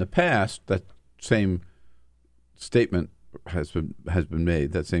 And in the past, that same statement has been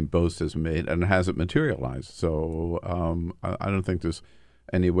made. That same boast has been made, and it hasn't materialized. So I don't think there's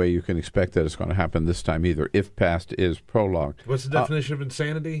any way you can expect that it's going to happen this time either, if past is prologue. What's the definition of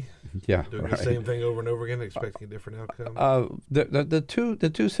insanity? Yeah, doing the same thing over and over again, expecting a different outcome.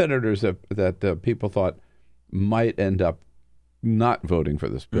 The two senators that people thought might end up not voting for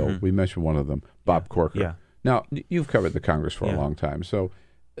this bill. We mentioned one of them, Bob Corker. Yeah. Now, you've covered the Congress for a long time, so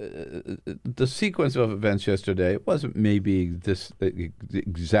the sequence of events yesterday wasn't maybe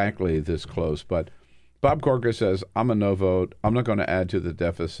exactly this close, but Bob Corker says, I'm a no vote. I'm not going to add to the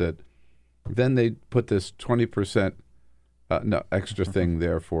deficit. Then they put this 20% extra thing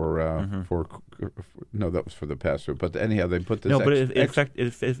there for that was for the pass-through. But anyhow, they put this. No, but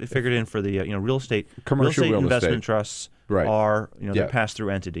it figured in for the real estate. Commercial real investment trusts are they're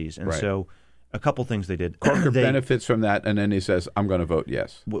pass-through entities, and so a couple things they did. Corker benefits from that, and then he says, I'm going to vote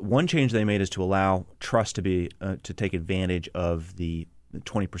yes. One change they made is to allow trusts to be to take advantage of the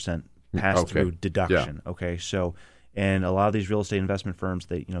 20% pass-through deduction. Yeah. Okay, so and a lot of these real estate investment firms,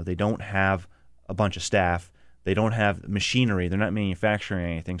 they don't have a bunch of staff, they don't have machinery, they're not manufacturing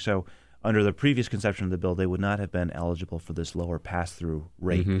anything. So under the previous conception of the bill, they would not have been eligible for this lower pass-through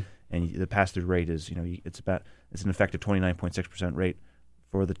rate. And the pass-through rate is it's an effective 29.6% rate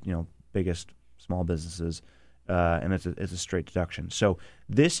for the biggest small businesses, and it's a straight deduction. So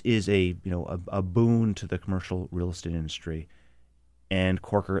this is a boon to the commercial real estate industry. And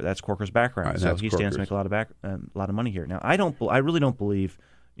that's Corker's background, so he stands to make a lot of money here. Now, I really don't believe,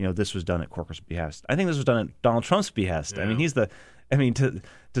 this was done at Corker's behest. I think this was done at Donald Trump's behest. Yeah. I mean, to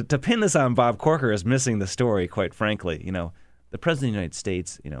pin this on Bob Corker is missing the story, quite frankly. The president of the United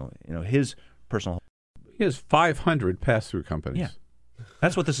States, his personal, he has 500 pass-through companies. Yeah,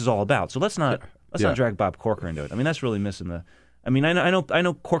 that's what this is all about. So let's not drag Bob Corker into it. I mean, that's really missing the. I mean, I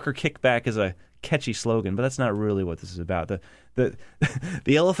know Corker kickback is a catchy slogan, but that's not really what this is about. The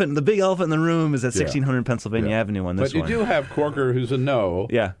big elephant in the room is at 1600 Pennsylvania Avenue on this one. But you do have Corker who's a no.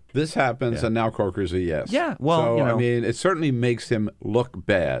 Yeah. This happens, and now Corker's a yes. Yeah, well, so, I mean, it certainly makes him look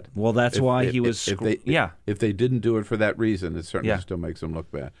bad. Well, that's why he was. If they didn't do it for that reason, it certainly still makes him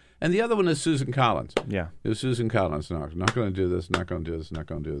look bad. And the other one is Susan Collins. Yeah. It was Susan Collins. No, not going to do this, not going to do this, not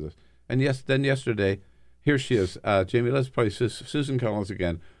going to do this. And then yesterday, here she is. Jamie, let's play Susan Collins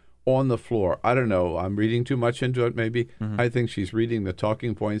again. On the floor. I don't know. I'm reading too much into it, maybe. I think she's reading the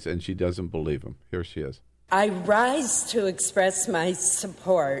talking points, and she doesn't believe them. Here she is. I rise to express my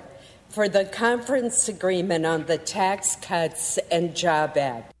support for the conference agreement on the Tax Cuts and Job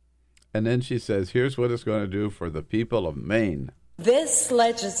Act. And then she says, here's what it's going to do for the people of Maine. This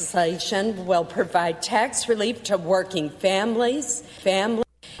legislation will provide tax relief to working families,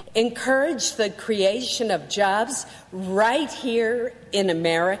 encourage the creation of jobs right here in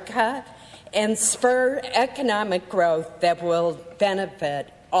America, and spur economic growth that will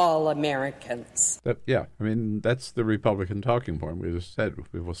benefit all Americans. I mean, that's the Republican talking point. We just said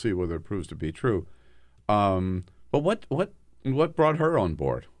we will see whether it proves to be true. But what What brought her on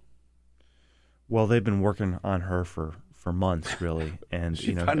board? Well, they've been working on her for months, really, and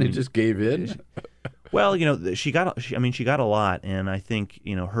she finally just gave in. Well, she got a lot, and I think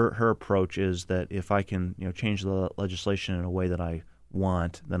her approach is that if I can change the legislation in a way that I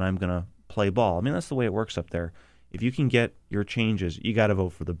want, then I'm going to play ball. I mean, that's the way it works up there. If you can get your changes, you got to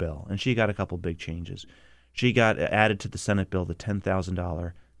vote for the bill, and she got a couple big changes. She got added to the Senate bill the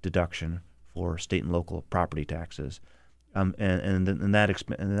 $10,000 deduction for state and local property taxes, and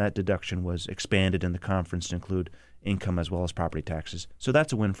that deduction was expanded in the conference to include income as well as property taxes. So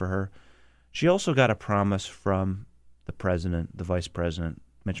that's a win for her. She also got a promise from the president, the vice president,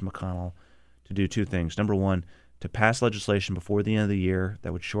 Mitch McConnell, to do two things. Number one, to pass legislation before the end of the year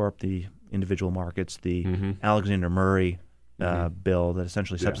that would shore up the individual markets, the Alexander Murray bill that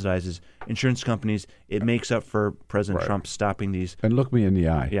essentially subsidizes insurance companies. It makes up for President Trump stopping these. And look me in the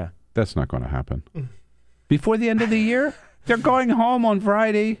eye. Yeah. That's not going to happen. Before the end of the year? They're going home on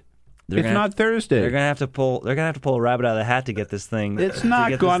Friday. If not Thursday. They're gonna have to pull a rabbit out of the hat to get this thing. It's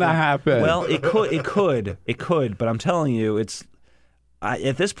not going to happen. Well, it could. But I'm telling you,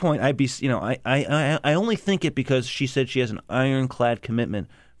 at this point, I'd be. I only think it because she said she has an ironclad commitment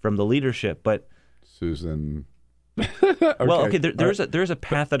from the leadership. But Susan. Okay. There's a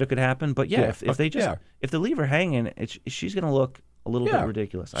path that it could happen. But if they leave her hanging, she's gonna look a little bit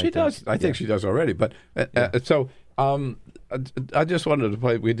ridiculous. She does. I think she does already. But I just wanted to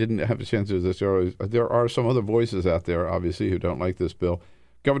play. We didn't have a chance to do this. There are some other voices out there, obviously, who don't like this bill.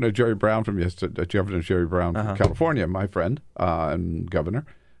 Governor Jerry Brown from California, my friend and governor,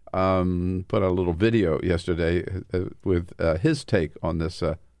 put a little video yesterday with his take on this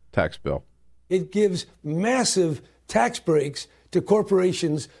tax bill. It gives massive tax breaks to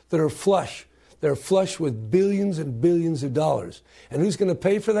corporations that are flush. They're flush with billions and billions of dollars. And who's going to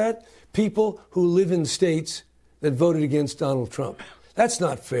pay for that? People who live in states that voted against Donald Trump. That's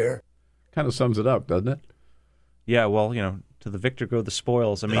not fair. Kind of sums it up, doesn't it? Yeah, well, to the victor go the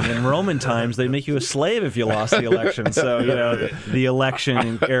spoils. I mean, in Roman times, they'd make you a slave if you lost the election. So, the election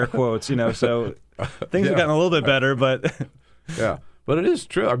in air quotes, so things have gotten a little bit better, but... Yeah, but it is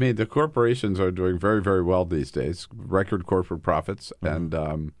true. I mean, the corporations are doing very, very well these days, record corporate profits, and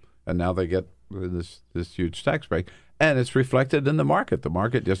now they get this huge tax break. And it's reflected in the market. The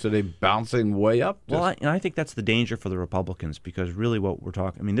market yesterday bouncing way up. Well, I think that's the danger for the Republicans because really what we're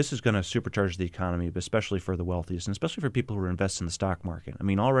talking – I mean, this is going to supercharge the economy, but especially for the wealthiest and especially for people who are investing in the stock market. I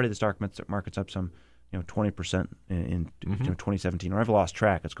mean, already the stock market's up some 20% in 2017. Or I've lost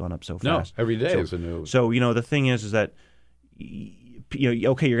track. It's gone up so fast. No, every day is a new – So, the thing is that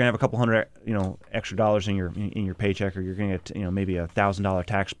you're going to have a couple hundred extra dollars in your paycheck or you're going to get maybe a $1,000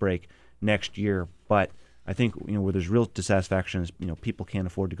 tax break next year, but – I think where there's real dissatisfaction is people can't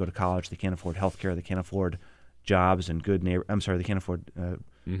afford to go to college, they can't afford health care, they can't afford jobs and they can't afford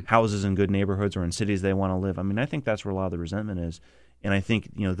houses in good neighborhoods or in cities they want to live. I mean, I think that's where a lot of the resentment is, and I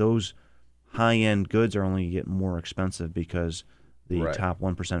think those high end goods are only getting more expensive because the top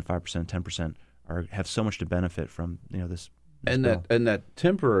 1%, 5%, 10% have so much to benefit from this. And bill. that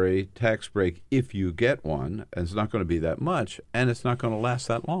temporary tax break, if you get one, and it's not going to be that much, and it's not going to last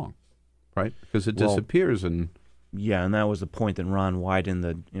that long. Right, because it disappears and and that was the point that Ron Wyden,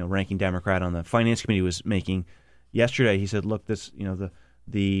 the ranking Democrat on the Finance Committee, was making yesterday. He said, "Look, this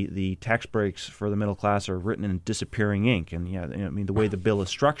the tax breaks for the middle class are written in disappearing ink, and the way the bill is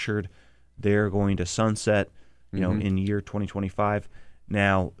structured, they're going to sunset, in year 2025.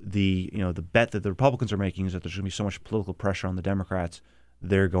 Now, the bet that the Republicans are making is that there's going to be so much political pressure on the Democrats,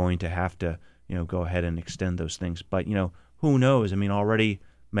 they're going to have to go ahead and extend those things. But who knows? I mean, already."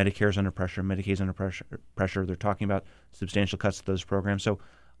 Medicare's under pressure, Medicaid's under pressure. They're talking about substantial cuts to those programs. So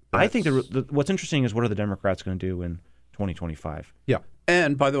I think what's interesting is what are the Democrats going to do in 2025? Yeah.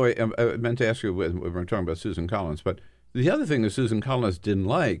 And by the way, I meant to ask you when we were talking about Susan Collins, but the other thing that Susan Collins didn't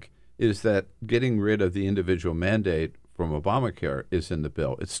like is that getting rid of the individual mandate from Obamacare is in the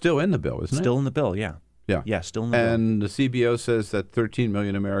bill. It's still in the bill, isn't it? Still in the bill, yeah. Yeah. Yeah, still in the bill. And the CBO says that 13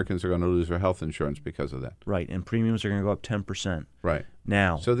 million Americans are going to lose their health insurance because of that. Right, and premiums are going to go up 10%. Right.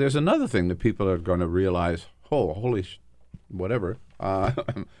 Now. So there's another thing that people are going to realize, whatever, I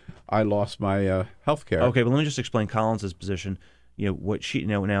lost my health care. Okay, but let me just explain Collins' position.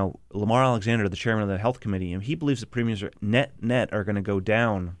 Now Lamar Alexander, the chairman of the health committee, he believes that premiums are net are going to go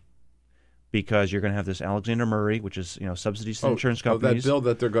down because you're going to have this Alexander Murray, which is subsidies to insurance companies. That bill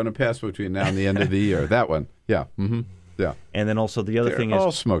that they're going to pass between now and the end of the year. That one, yeah, yeah. And then also the other thing is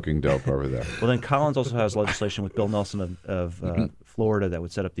all smoking dope over there. Well, then Collins also has legislation with Bill Nelson of Florida that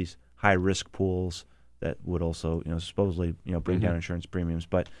would set up these high risk pools that would also supposedly bring down insurance premiums.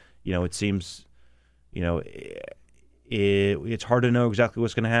 But it seems it's hard to know exactly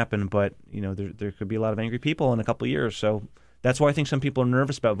what's going to happen, but there could be a lot of angry people in a couple of years. So that's why I think some people are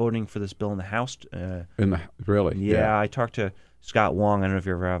nervous about voting for this bill in the House. Really? Yeah, I talked to Scott Wong. I don't know if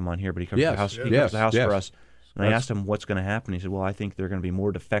you ever have him on here, but he comes to the House. He comes to the House for us. And I asked him what's going to happen. He said, "Well, I think there are going to be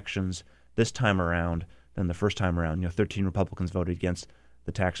more defections this time around than the first time around. 13 Republicans voted against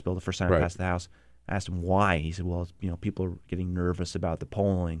the tax bill the first time it passed the House." I asked him why. He said, "Well, people are getting nervous about the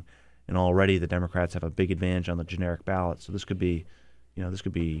polling, and already the Democrats have a big advantage on the generic ballot. So this could be,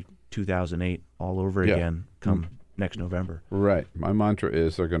 2008 all over again come next November." Right. My mantra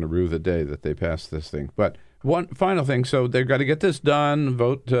is they're going to rue the day that they pass this thing. But one final thing. So they've got to get this done,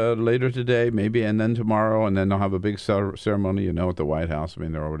 vote later today, maybe, and then tomorrow, and then they'll have a big ceremony, at the White House. I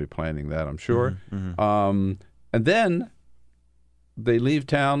mean, they're already planning that, I'm sure. And then they leave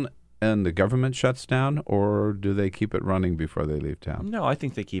town and the government shuts down, or do they keep it running before they leave town? No, I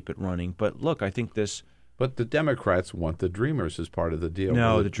think they keep it running. But look, I think this... But the Democrats want the Dreamers as part of the deal.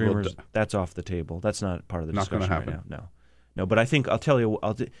 No, the Dreamers, that's off the table. That's not part of the discussion right now. No, but I think, I'll tell you,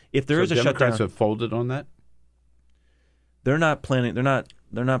 if there is a shutdown... Democrats have folded on that? They're not planning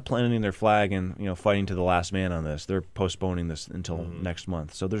their flag and fighting to the last man on this. They're postponing this until next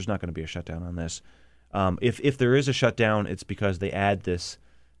month. So there's not going to be a shutdown on this. If there is a shutdown, it's because they add this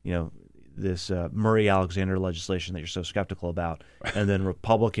Murray Alexander legislation that you're so skeptical about, and then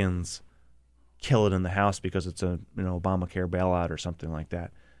Republicans kill it in the House because it's a Obamacare bailout or something like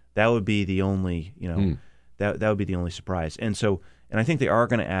that. That would be the only that would be the only surprise. And I think they are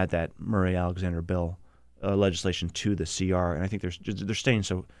going to add that Murray Alexander bill legislation to the CR, and I think they're staying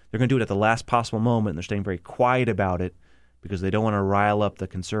they're going to do it at the last possible moment, and they're staying very quiet about it because they don't want to rile up the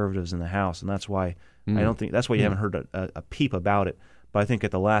conservatives in the House, and that's why you haven't heard a peep about it. But I think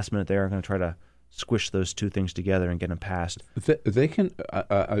at the last minute they are going to try to squish those two things together and get them passed. They can,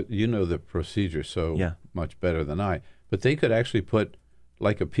 the procedure so much better than I, but they could actually put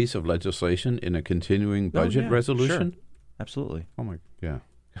like a piece of legislation in a continuing budget resolution. Sure. Absolutely. Oh my, God.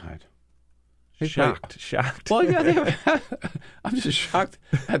 Shocked. Well, yeah, I'm just shocked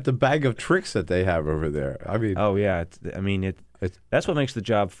at the bag of tricks that they have over there. I mean, that's what makes the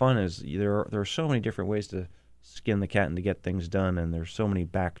job fun. Is there are so many different ways to skin the cat and to get things done, and there's so many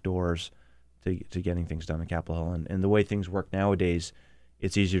back doors to getting things done in Capitol Hill. And the way things work nowadays,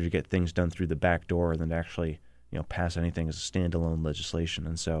 it's easier to get things done through the back door than to actually pass anything as a standalone legislation.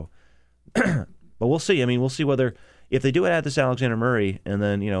 And so, but we'll see. I mean, we'll see whether if they do add this Alexander Murray, and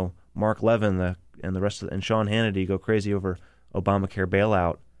then Mark Levin and the rest and Sean Hannity go crazy over Obamacare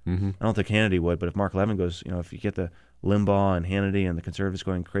bailout. I don't think Hannity would, but if Mark Levin goes, if you get the Limbaugh and Hannity and the conservatives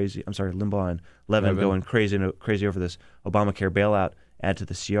going crazy, Limbaugh and Levin going crazy over this Obamacare bailout, add to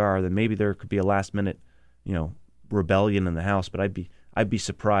the CR, then maybe there could be a last minute, rebellion in the House. But I'd be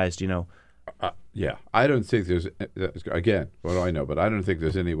surprised, I don't think there's again, what do I know? But I don't think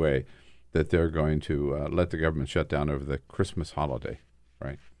there's any way that they're going to let the government shut down over the Christmas holiday,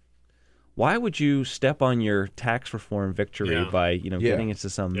 right? Why would you step on your tax reform victory by getting into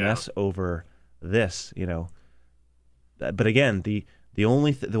some mess over this? But again, the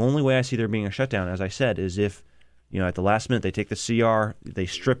only way I see there being a shutdown, as I said, is if at the last minute they take the CR, they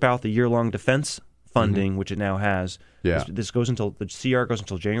strip out the year-long defense funding, which it now has. Yeah. This goes until the CR goes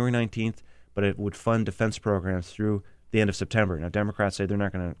until January 19th, but it would fund defense programs through the end of September. Now, Democrats say they're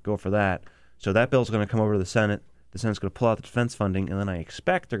not going to go for that, so that bill's going to come over to the Senate. The Senate's going to pull out the defense funding, and then I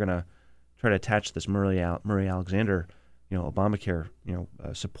expect they're going to try to attach this Murray Alexander, Obamacare,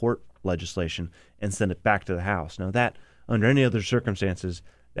 support legislation and send it back to the House. Now that, under any other circumstances,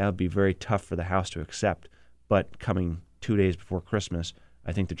 that would be very tough for the House to accept. But coming 2 days before Christmas,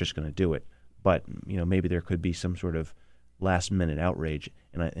 I think they're just going to do it. But maybe there could be some sort of last-minute outrage,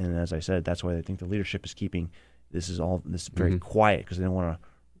 and as I said, that's why I think the leadership is keeping this very quiet, because they don't want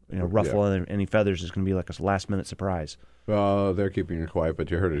to ruffle any feathers. It's going to be like a last-minute surprise. Well, they're keeping it quiet, but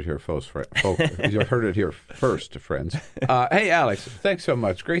you heard it here, folks. You heard it here first, friends. Hey, Alex, thanks so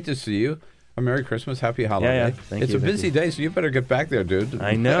much. Great to see you. A Merry Christmas, Happy Holiday. Yeah, thank you. It's a busy day, so you better get back there, dude.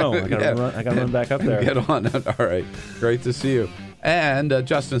 I know. I got to run back up there. Get on it. All right. Great to see you. And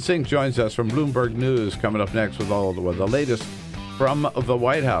Justin Sink joins us from Bloomberg News, coming up next with all the latest from the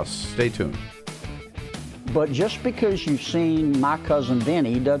White House. Stay tuned. But just because you've seen My Cousin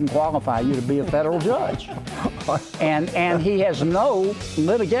Vinny doesn't qualify you to be a federal judge. And he has no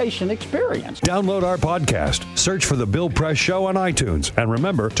litigation experience. Download our podcast. Search for The Bill Press Show on iTunes. And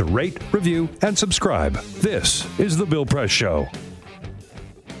remember to rate, review, and subscribe. This is The Bill Press Show.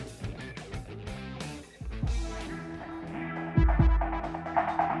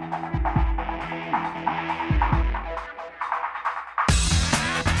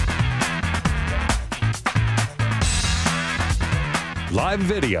 live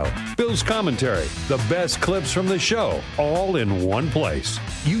video, Bill's commentary, the best clips from the show, all in one place.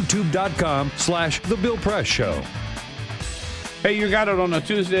 YouTube.com/The Bill Press Show. Hey, you got it on a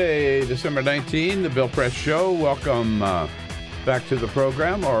Tuesday, December 19, the Bill Press Show. Welcome back to the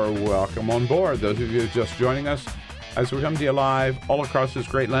program, or welcome on board, those of you just joining us, as we come to you live all across this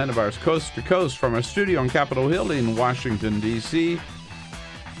great land of ours, coast to coast, from our studio on Capitol Hill in Washington, D.C.,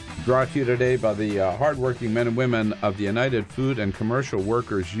 brought to you today by the hardworking men and women of the United Food and Commercial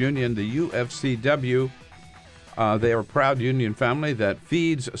Workers Union, the UFCW. They are a proud union family that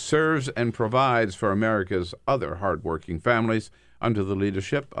feeds, serves, and provides for America's other hardworking families under the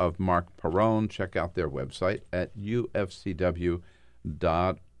leadership of Mark Perrone. Check out their website at ufcw.org.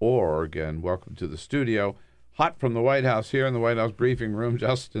 And welcome to the studio. Hot from the White House here in the White House briefing room,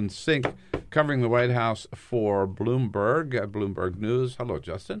 Justin Sink, covering the White House for Bloomberg, Bloomberg News. Hello,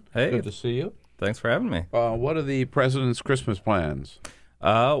 Justin. Hey. Good to see you. Thanks for having me. What are the president's Christmas plans?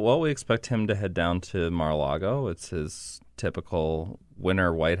 Well, we expect him to head down to Mar-a-Lago. It's his typical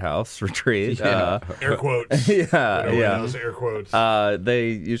winter White House retreat. Yeah. Air quotes. Yeah. White House, air quotes. They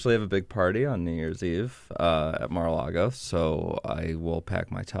usually have a big party on New Year's Eve at Mar-a-Lago, so I will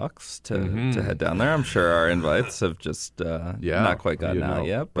pack my tux to head down there. I'm sure our invites have just not quite gotten out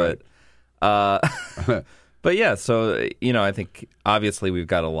yet, but but yeah, so, I think obviously we've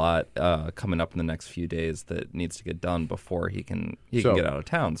got a lot coming up in the next few days that needs to get done before he can get out of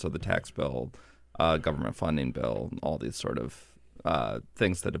town. So the tax bill, government funding bill, all these sort of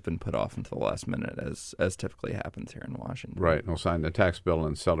things that have been put off until the last minute, as typically happens here in Washington. Right. He'll sign the tax bill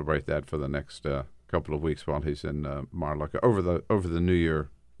and celebrate that for the next couple of weeks while he's in Mar-a-Lago over the New Year.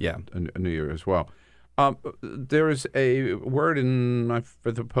 Yeah, New Year as well. There is a word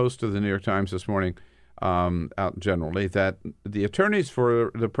for the Post of the New York Times this morning, out generally, that the attorneys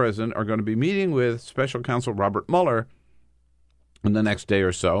for the president are going to be meeting with Special Counsel Robert Mueller in the next day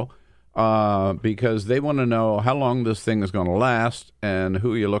or so, because they want to know how long this thing is going to last and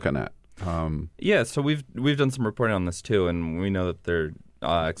who you're looking at. So we've done some reporting on this too, and we know that they're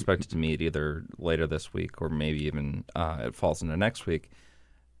expected to meet either later this week or maybe even it falls into next week.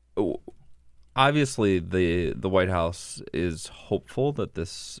 Obviously, the White House is hopeful that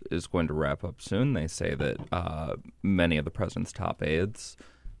this is going to wrap up soon. They say that many of the president's top aides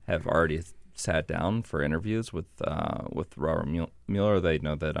have already sat down for interviews with Robert Mueller. They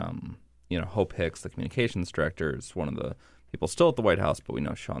know that Hope Hicks, the communications director, is one of the people still at the White House, but we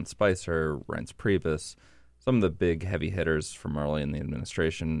know Sean Spicer, Reince Priebus, some of the big heavy hitters from early in the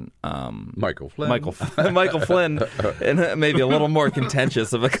administration. Michael Flynn. Michael Flynn, and maybe a little more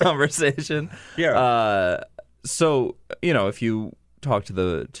contentious of a conversation. Yeah. So, if you talk to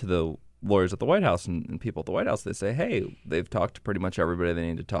the lawyers at the White House and people at the White House, they say, hey, they've talked to pretty much everybody they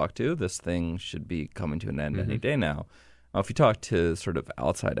need to talk to. This thing should be coming to an end any day now. If you talk to sort of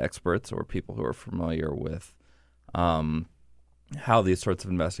outside experts or people who are familiar with how these sorts of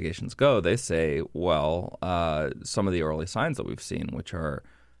investigations go, they say, well, some of the early signs that we've seen, which are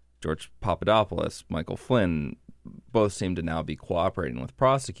George Papadopoulos, Michael Flynn, both seem to now be cooperating with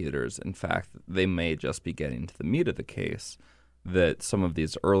prosecutors. In fact, they may just be getting to the meat of the case, that some of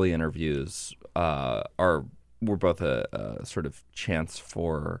these early interviews were both a sort of chance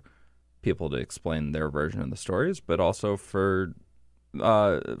for people to explain their version of the stories, but also for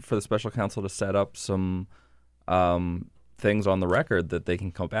the special counsel to set up some things on the record that they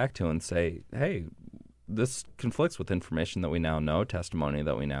can come back to and say, hey, this conflicts with information that we now know, testimony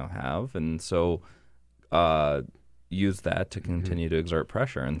that we now have, and so use that to continue to exert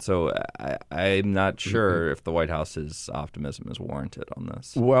pressure. And so I'm not sure if the White House's optimism is warranted on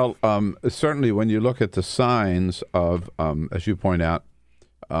this. Well, certainly when you look at the signs of, as you point out,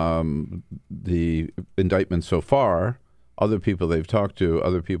 the indictment so far, other people they've talked to,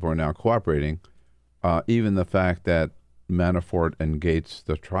 other people are now cooperating, even the fact that Manafort and Gates,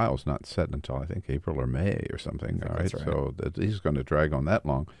 the trial's not set until I think April or May or something. All right, so he's going to drag on that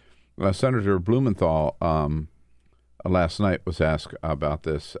long. Senator Blumenthal last night was asked about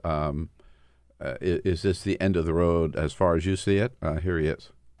this. Is this the end of the road as far as you see it? Here he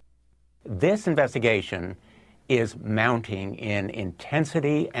is. This investigation is mounting in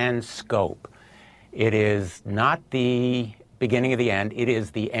intensity and scope. It is not the beginning of the end. It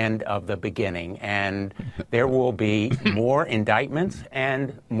is the end of the beginning. And there will be more indictments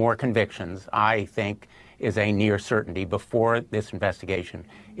and more convictions, I think, is a near certainty before this investigation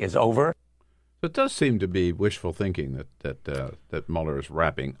is over. It does seem to be wishful thinking that Mueller is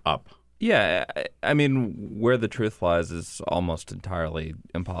wrapping up. Yeah, I mean, where the truth lies is almost entirely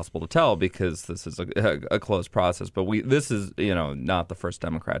impossible to tell because this is a closed process. But this is, not the first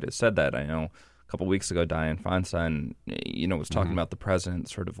Democrat who said that. I know a couple weeks ago, Dianne Feinstein, was talking about the president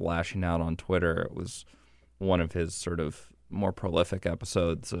sort of lashing out on Twitter. It was one of his sort of more prolific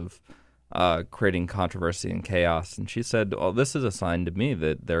episodes of creating controversy and chaos. And she said, well, this is a sign to me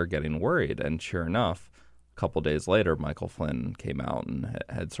that they're getting worried. And sure enough, a couple days later, Michael Flynn came out and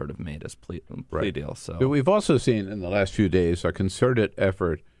had sort of made his plea deal. So but we've also seen in the last few days a concerted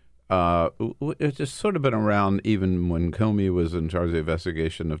effort. It's just sort of been around even when Comey was in charge of the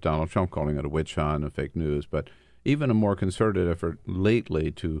investigation of Donald Trump, calling it a witch hunt and fake news. But even a more concerted effort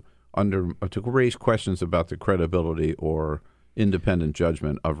lately to raise questions about the credibility or independent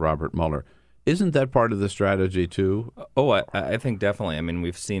judgment of Robert Mueller. Isn't that part of the strategy too? Oh, I think definitely. I mean,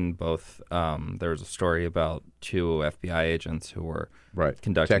 we've seen both. There was a story about two FBI agents who were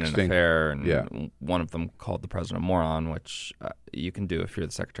conducting an affair, and one of them called the president a moron, which you can do if you're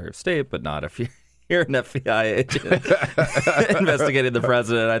the Secretary of State, but not if you're an FBI agent investigating the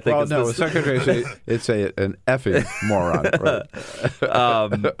president. I think. Well, no, Secretary of State, it's an effing moron. Right?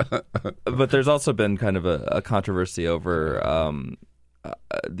 But there's also been kind of a controversy over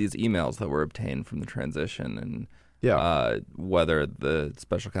these emails that were obtained from the transition, and whether the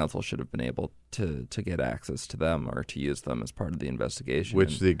special counsel should have been able to get access to them or to use them as part of the investigation.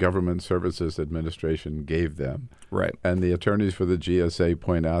 Which the Government Services Administration gave them. Right. And the attorneys for the GSA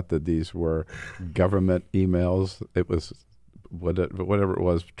point out that these were government emails. It was whatever it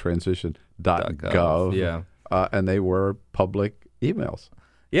was, transition.gov. Yeah. And they were public emails.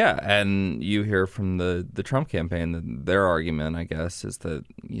 Yeah, and you hear from the Trump campaign that their argument, I guess, is that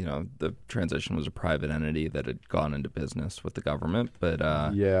the transition was a private entity that had gone into business with the government. But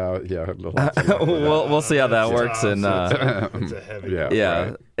we'll see how that works. And it's a heavy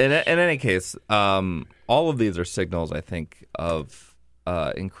right? In any case, all of these are signals, I think, of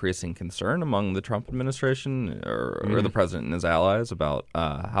increasing concern among the Trump administration or the president and his allies about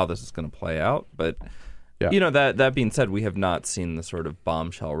how this is going to play out. But that being said, we have not seen the sort of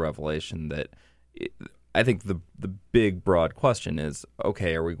bombshell revelation that I think the big broad question is,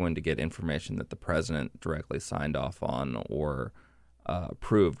 okay, are we going to get information that the president directly signed off on or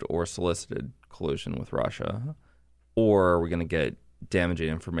approved or solicited collusion with Russia? Or are we going to get damaging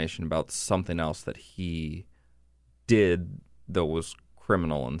information about something else that he did that was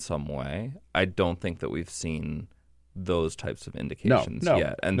criminal in some way? I don't think that we've seen those types of indications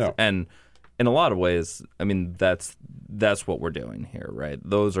yet. And in a lot of ways, I mean, that's what we're doing here, right?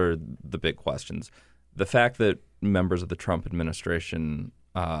 Those are the big questions. The fact that members of the Trump administration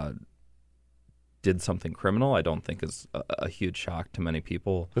did something criminal, I don't think is a huge shock to many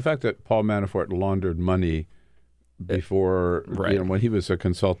people. The fact that Paul Manafort laundered money before, when he was a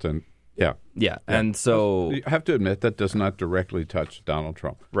consultant, and so you have to admit that does not directly touch Donald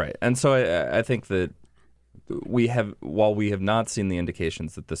Trump, right? And so I think that while we have not seen the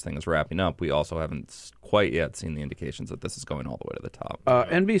indications that this thing is wrapping up, we also haven't quite yet seen the indications that this is going all the way to the top.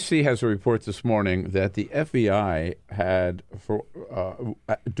 NBC has a report this morning that the FBI had,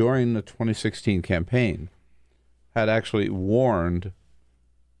 during the 2016 campaign, had actually warned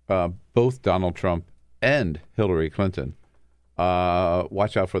both Donald Trump and Hillary Clinton,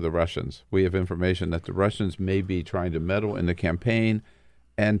 watch out for the Russians. We have information that the Russians may be trying to meddle in the campaign,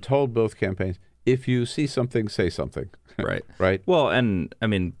 and told both campaigns, if you see something, say something. Right. Right? Well, and I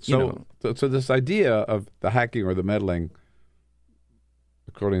mean, so this idea of the hacking or the meddling,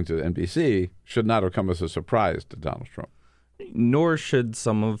 according to NBC, should not have come as a surprise to Donald Trump. Nor should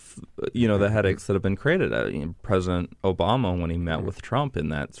some of, the headaches that have been created. President Obama, when he met with Trump in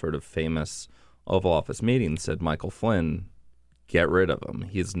that sort of famous Oval Office meeting, said, Michael Flynn, get rid of him.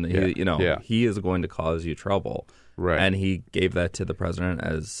 He is going to cause you trouble. Right. And he gave that to the president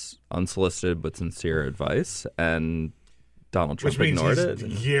as unsolicited but sincere advice, and Donald Trump ignored it. Which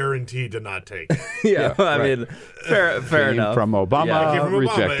means he's guaranteed to not take it. I mean, fair enough. From Obama,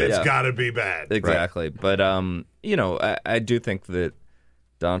 rejected. It's got to be bad. Exactly. Right. But, I do think that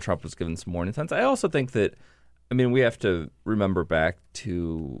Donald Trump was given some warning signs. I also think that, we have to remember back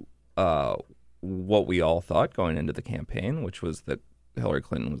to what we all thought going into the campaign, which was that Hillary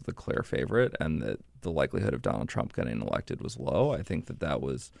Clinton was the clear favorite and that the likelihood of Donald Trump getting elected was low. I think that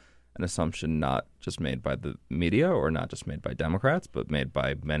was an assumption not just made by the media or not just made by Democrats, but made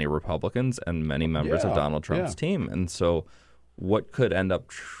by many Republicans and many members of Donald Trump's team. And so what could end up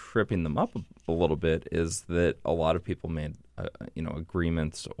tripping them up a little bit is that a lot of people made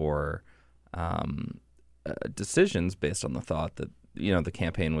agreements or decisions based on the thought that the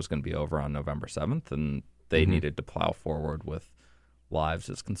campaign was going to be over on November 7th and they needed to plow forward with lives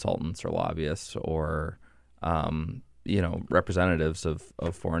as consultants or lobbyists or representatives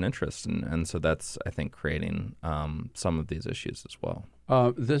of foreign interests, and so that's, I think, creating some of these issues as well.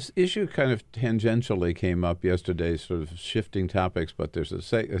 This issue kind of tangentially came up yesterday, sort of shifting topics, but there's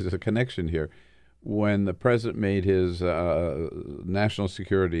a connection here. When the president made his national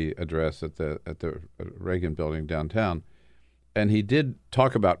security address at the Reagan Building downtown, and he did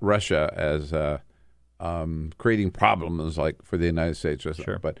talk about Russia as creating problems like for the United States,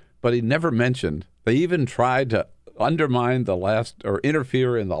 sure. but he never mentioned. They even tried to undermine the last or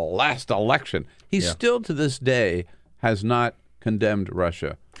interfere in the last election. He still to this day has not condemned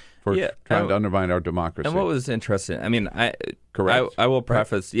Russia for trying to undermine our democracy. And what was interesting, correct. I will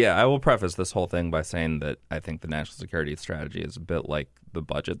preface, I will preface this whole thing by saying that I think the national security strategy is a bit like the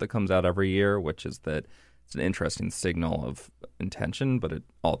budget that comes out every year, which is that it's an interesting signal of intention, but it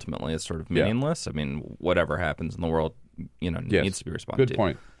ultimately is sort of meaningless. I mean, whatever happens in the world, needs to be responded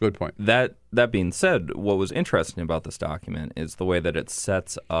to. Good point. That being said, what was interesting about this document is the way that it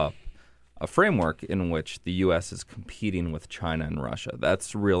sets up a framework in which the U.S. is competing with China and Russia.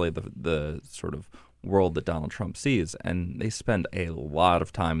 That's really the sort of world that Donald Trump sees, and they spend a lot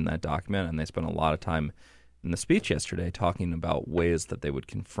of time in that document, and they spent a lot of time in the speech yesterday talking about ways that they would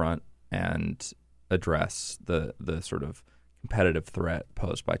confront and address the sort of competitive threat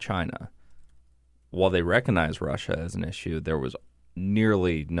posed by China. While they recognize Russia as an issue, there was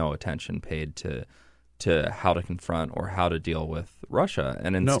nearly no attention paid to how to confront or how to deal with Russia.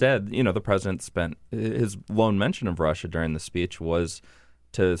 And instead, the president spent his lone mention of Russia during the speech was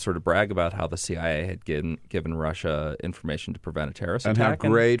to sort of brag about how the CIA had given Russia information to prevent a terrorist attack. And how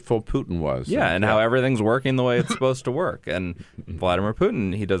grateful Putin was. And how everything's working the way it's supposed to work. And Vladimir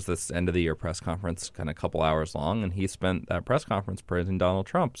Putin, he does this end-of-the-year press conference kind of a couple hours long, and he spent that press conference praising Donald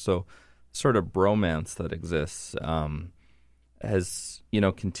Trump. So sort of bromance that exists has,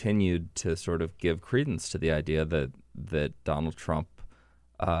 continued to sort of give credence to the idea that Donald Trump,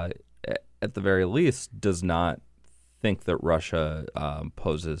 at the very least, does not think that Russia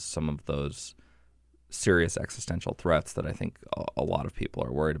poses some of those serious existential threats that I think a lot of people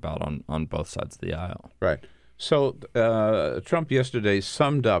are worried about on both sides of the aisle. Right. So Trump yesterday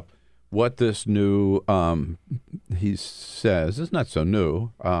summed up what this new, he says, is not so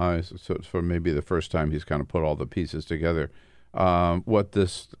new. So for maybe the first time he's kind of put all the pieces together. What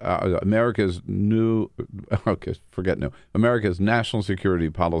this America's national security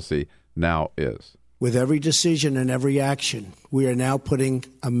policy now is. With every decision and every action, we are now putting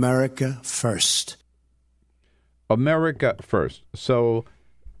America first. America first. So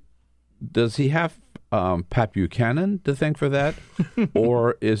does he have Pat Buchanan to thank for that?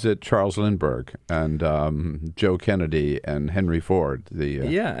 Or is it Charles Lindbergh and Joe Kennedy and Henry Ford, the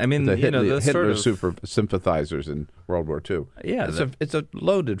Hitler sort of super sympathizers in World War II? Yeah. It's a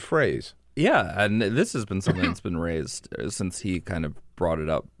loaded phrase. Yeah, and this has been something that's been raised since he kind of brought it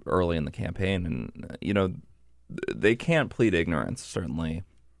up early in the campaign. And, they can't plead ignorance, certainly,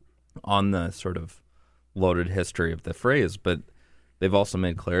 on the sort of loaded history of the phrase, but they've also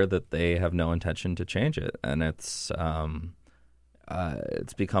made clear that they have no intention to change it. And it's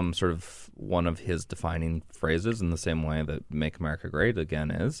become sort of one of his defining phrases in the same way that Make America Great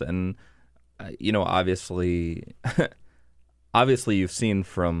Again is. And, obviously... Obviously, you've seen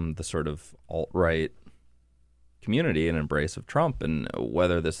from the sort of alt-right community an embrace of Trump, and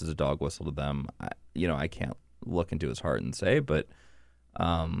whether this is a dog whistle to them, I can't look into his heart and say, but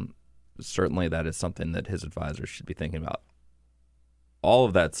certainly that is something that his advisors should be thinking about. All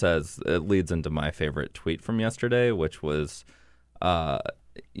of that says, it leads into my favorite tweet from yesterday, which was,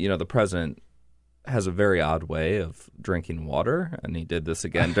 the president has a very odd way of drinking water, and he did this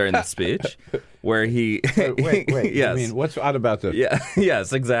again during the speech, where he... Wait. Yes. I mean, what's odd about this? Yeah.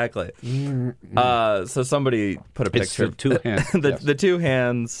 Yes, exactly. So somebody put a picture of two hands. The two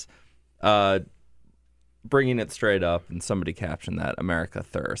hands, bringing it straight up, and somebody captioned that "America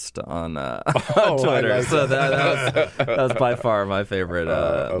Thirst" on Twitter. Like so that was by far my favorite.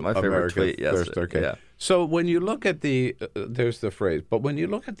 My favorite America tweet yesterday. Thirst, okay. Yeah. So when you look at there's the phrase, but when you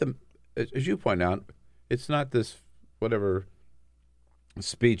look at the, as you point out, it's not this whatever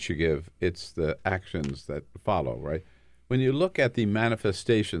speech you give, it's the actions that follow, right? When you look at the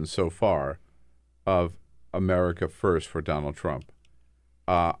manifestations so far of America First for Donald Trump,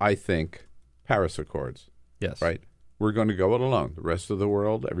 I think Paris Accords. Yes. Right? We're going to go it alone. The rest of the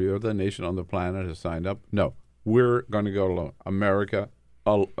world, every other nation on the planet has signed up. No, we're going to go it alone. America,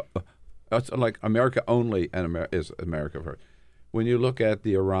 it's like America only and is America First. When you look at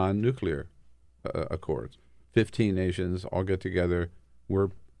the Iran nuclear accords, 15 nations all get together. We're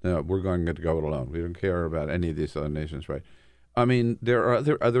going to go it alone. We don't care about any of these other nations, right? I mean, there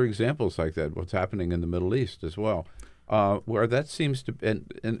are other examples like that. What's happening in the Middle East as well. where that seems to,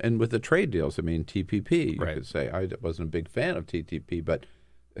 and with the trade deals, I mean, TPP, you could say, I wasn't a big fan of TPP, but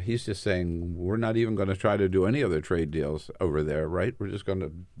he's just saying we're not even going to try to do any other trade deals over there, right? We're just going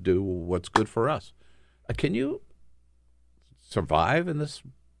to do what's good for us. Can you survive in this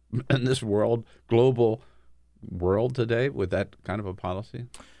global world today with that kind of a policy?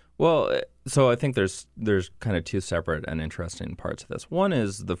 Well, so I think there's kind of two separate and interesting parts of this. One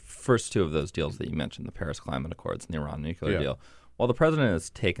is the first two of those deals that you mentioned, the Paris Climate Accords and the Iran nuclear deal. While the president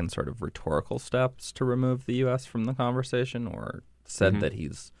has taken sort of rhetorical steps to remove the U.S. from the conversation or said that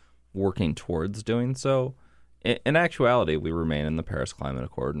he's working towards doing so, in actuality, we remain in the Paris Climate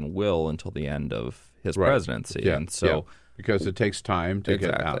Accord and will until the end of his presidency. Yeah. And so, because it takes time to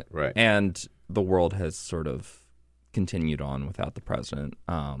get out. Right. And the world has sort of continued on without the president,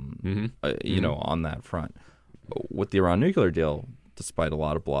 on that front. With the Iran nuclear deal, despite a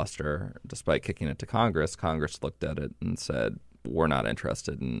lot of bluster, despite kicking it to Congress looked at it and said, we're not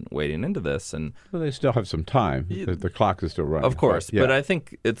interested in wading into this. And well, they still have some time. The clock is still running. Of course. But I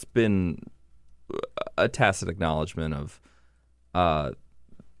think it's been a tacit acknowledgement of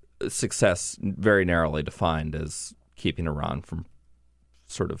success very narrowly defined as keeping Iran from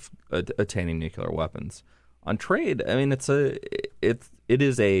sort of attaining nuclear weapons. On trade, I mean, it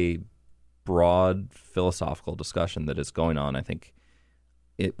is a broad philosophical discussion that is going on, I think,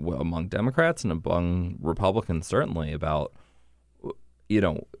 among Democrats and among Republicans certainly about,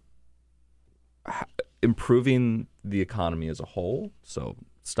 improving the economy as a whole. So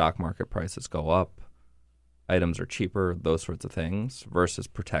stock market prices go up, items are cheaper, those sorts of things, versus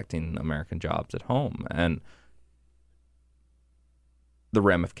protecting American jobs at home. And the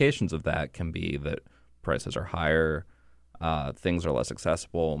ramifications of that can be that prices are higher, things are less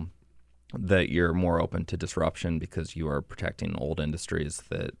accessible, that you're more open to disruption because you are protecting old industries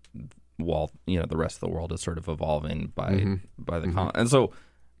that, while the rest of the world is sort of evolving by the and so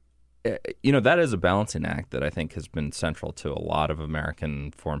that is a balancing act that I think has been central to a lot of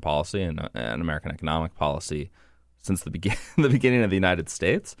American foreign policy and American economic policy since the beginning of the United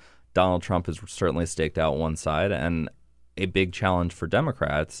States. Donald Trump has certainly staked out one side, and a big challenge for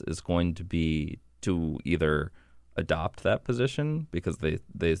Democrats is going to be to either adopt that position because they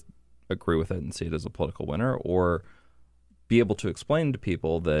agree with it and see it as a political winner, or be able to explain to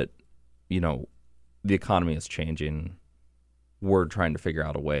people that, the economy is changing. We're trying to figure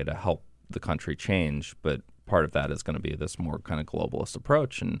out a way to help the country change, but part of that is going to be this more kind of globalist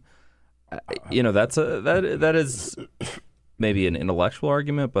approach. And, that is maybe an intellectual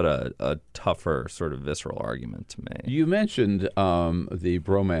argument, but a tougher sort of visceral argument to me. You mentioned the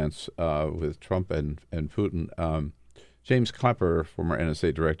bromance with Trump and Putin. James Clapper, former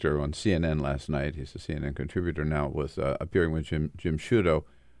NSA director on CNN last night, he's a CNN contributor now, was appearing with Jim Sciutto.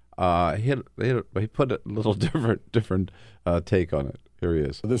 He put a little different take on it. Here he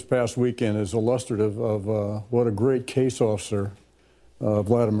is. This past weekend is illustrative of what a great case officer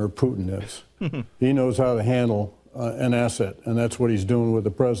Vladimir Putin is. He knows how to handle an asset, and that's what he's doing with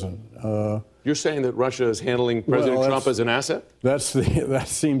the president. You're saying that Russia is handling President Trump as an asset? That's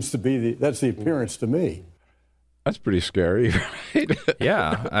the appearance to me. That's pretty scary, right?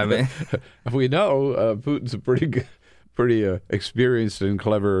 Yeah, I mean, we know Putin's a pretty experienced and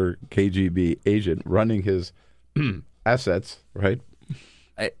clever KGB agent running his assets, right?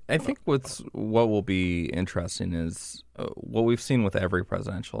 I think what will be interesting is what we've seen with every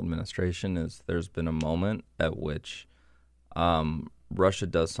presidential administration is there's been a moment at which Russia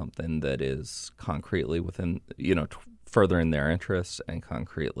does something that is concretely within, furthering their interests and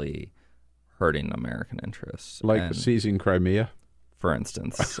concretely hurting American interests. Like seizing Crimea? For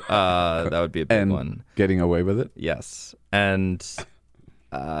instance. That would be a big one. Getting away with it? Yes. And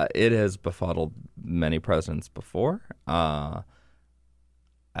it has befuddled many presidents before.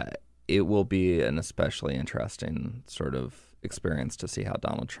 It will be an especially interesting sort of experience to see how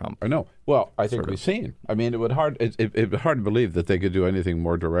Donald Trump. I know. Well, I think we've seen. I mean, it would hard to believe that they could do anything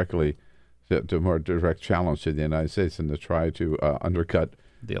more directly to more direct challenge to the United States than to try to undercut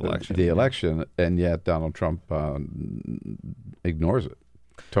the election. And yet Donald Trump ignores it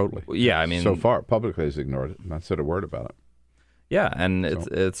totally. Yeah, I mean, so far publicly has ignored it, not said a word about it. Yeah, and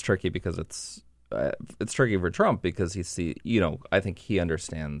it's tricky because it's tricky for Trump because I think he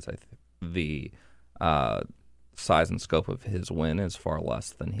understands the size and scope of his win is far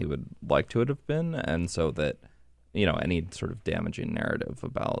less than he would like to have been, and so that any sort of damaging narrative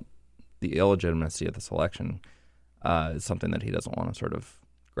about the illegitimacy of this election is something that he doesn't want to sort of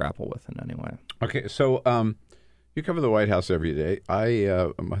grapple with in any way. Okay, so you cover the White House every day.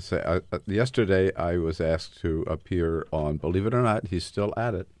 I must say, yesterday I was asked to appear on, believe it or not, he's still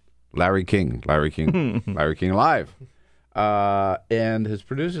at it, Larry King Live. And his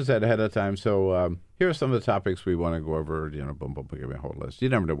producers had ahead of time. So here are some of the topics we want to go over. Boom, boom, give me a whole list. You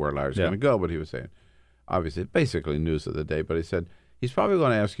never know where Larry's going to go, but he was saying, obviously, basically news of the day. But he said he's probably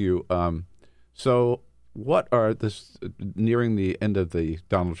going to ask you, so what are this nearing the end of the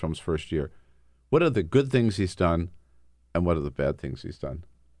Donald Trump's first year? What are the good things he's done, and what are the bad things he's done?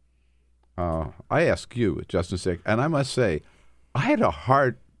 I ask you, Justin Sink, and I must say, I had a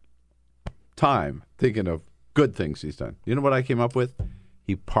hard time thinking of good things he's done. You know what I came up with?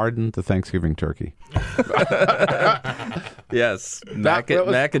 He pardoned the Thanksgiving turkey. Yes, mac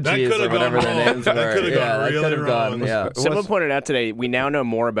and cheese or whatever their names were. That could have gone really wrong. Yeah. Someone pointed out today, we now know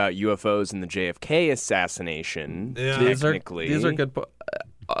more about UFOs and the JFK assassination. Yeah. These are good.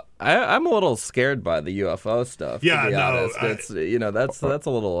 I'm a little scared by the UFO stuff. Yeah, to be honest. It's that's a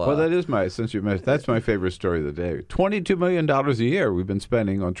little. Well, that is that's my favorite story of the day. $22 million a year we've been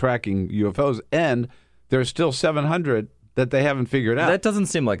spending on tracking UFOs, and there's still 700 that they haven't figured out. That doesn't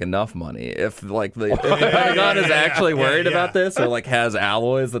seem like enough money. If the Pentagon is actually worried about this, or like has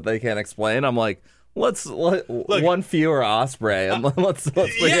alloys that they can't explain, I'm like, let's one fewer Osprey, and let's I've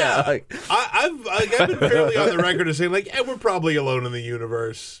been fairly on the record as saying we're probably alone in the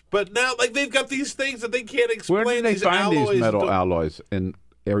universe, but now they've got these things that they can't explain. Where did they find these metal alloys in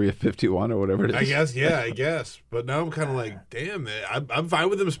Area 51 or whatever it is? I guess. But now I'm kind of like, damn it. I'm fine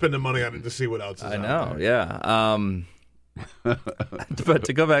with them spending money on it to see what else is out there. I know, yeah. But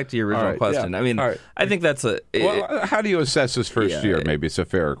to go back to your original question, I mean, I think that's how do you assess this first year? Maybe it's a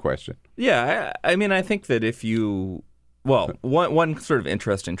fairer question. Yeah, I mean, I think that one sort of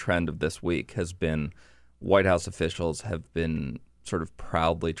interesting trend of this week has been White House officials have been sort of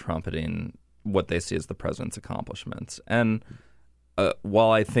proudly trumpeting what they see as the president's accomplishments. And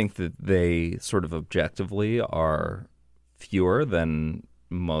while I think that they sort of objectively are fewer than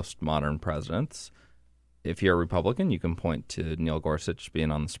most modern presidents, if you're a Republican, you can point to Neil Gorsuch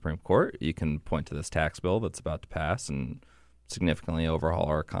being on the Supreme Court. You can point to this tax bill that's about to pass and significantly overhaul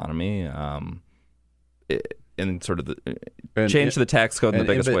our economy, and sort of change the tax code in the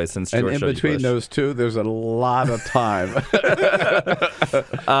biggest way since George W. Bush. And in between those two, there's a lot of time.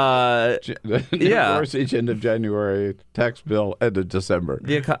 Gorsuch end of January, tax bill end of December.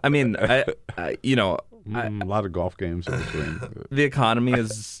 A lot of golf games in between. The economy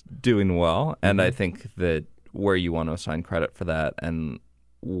is doing well, and I think that where you want to assign credit for that and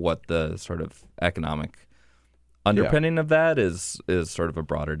what the sort of economic underpinning of that is sort of a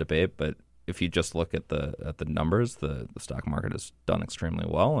broader debate. But if you just look at the numbers, the stock market has done extremely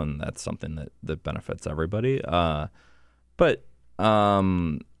well, and that's something that benefits everybody.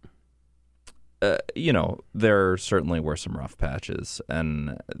 There certainly were some rough patches,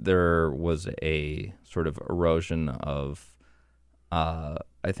 and there was a sort of erosion of, I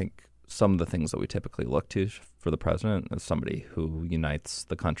think, some of the things that we typically look to for the president as somebody who unites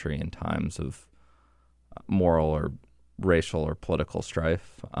the country in times of moral or racial or political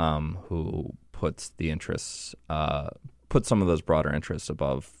strife, who puts the interests, puts some of those broader interests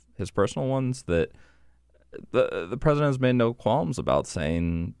above his personal ones. That the president has made no qualms about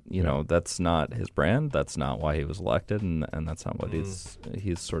saying, that's not his brand, that's not why he was elected, and that's not what he's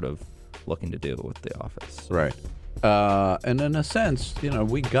sort of looking to do with the office. Right. And in a sense,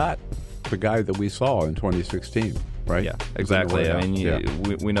 we got the guy that we saw in 2016, right? Yeah, exactly. I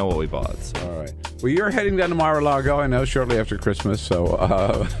mean, we know what we bought. So. All right. Well, you're heading down to Mar-a-Lago, I know, shortly after Christmas, so...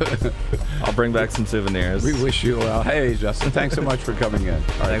 I'll bring back some souvenirs. We wish you well. Hey, Justin, thanks so much for coming in.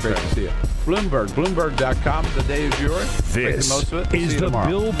 All right, great to see you. Bloomberg.com. The day is yours. This is the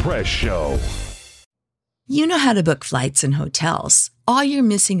Bill Press Show. You know how to book flights and hotels. All you're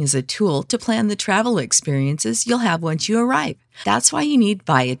missing is a tool to plan the travel experiences you'll have once you arrive. That's why you need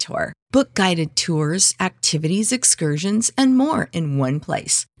Viator. Book guided tours, activities, excursions, and more in one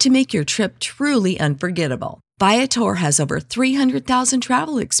place to make your trip truly unforgettable. Viator has over 300,000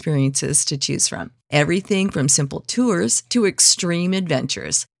 travel experiences to choose from. Everything from simple tours to extreme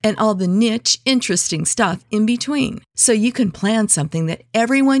adventures and all the niche, interesting stuff in between. So you can plan something that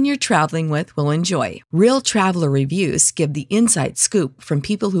everyone you're traveling with will enjoy. Real traveler reviews give the inside scoop from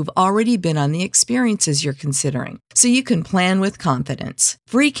people who've already been on the experiences you're considering. So you can plan with confidence.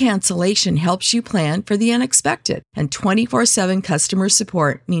 Free cancellation helps you plan for the unexpected. And 24/7 customer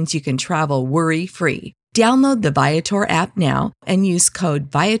support means you can travel worry-free. Download the Viator app now and use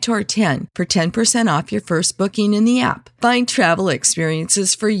code Viator10 for 10% off your first booking in the app. Find travel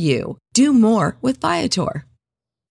experiences for you. Do more with Viator.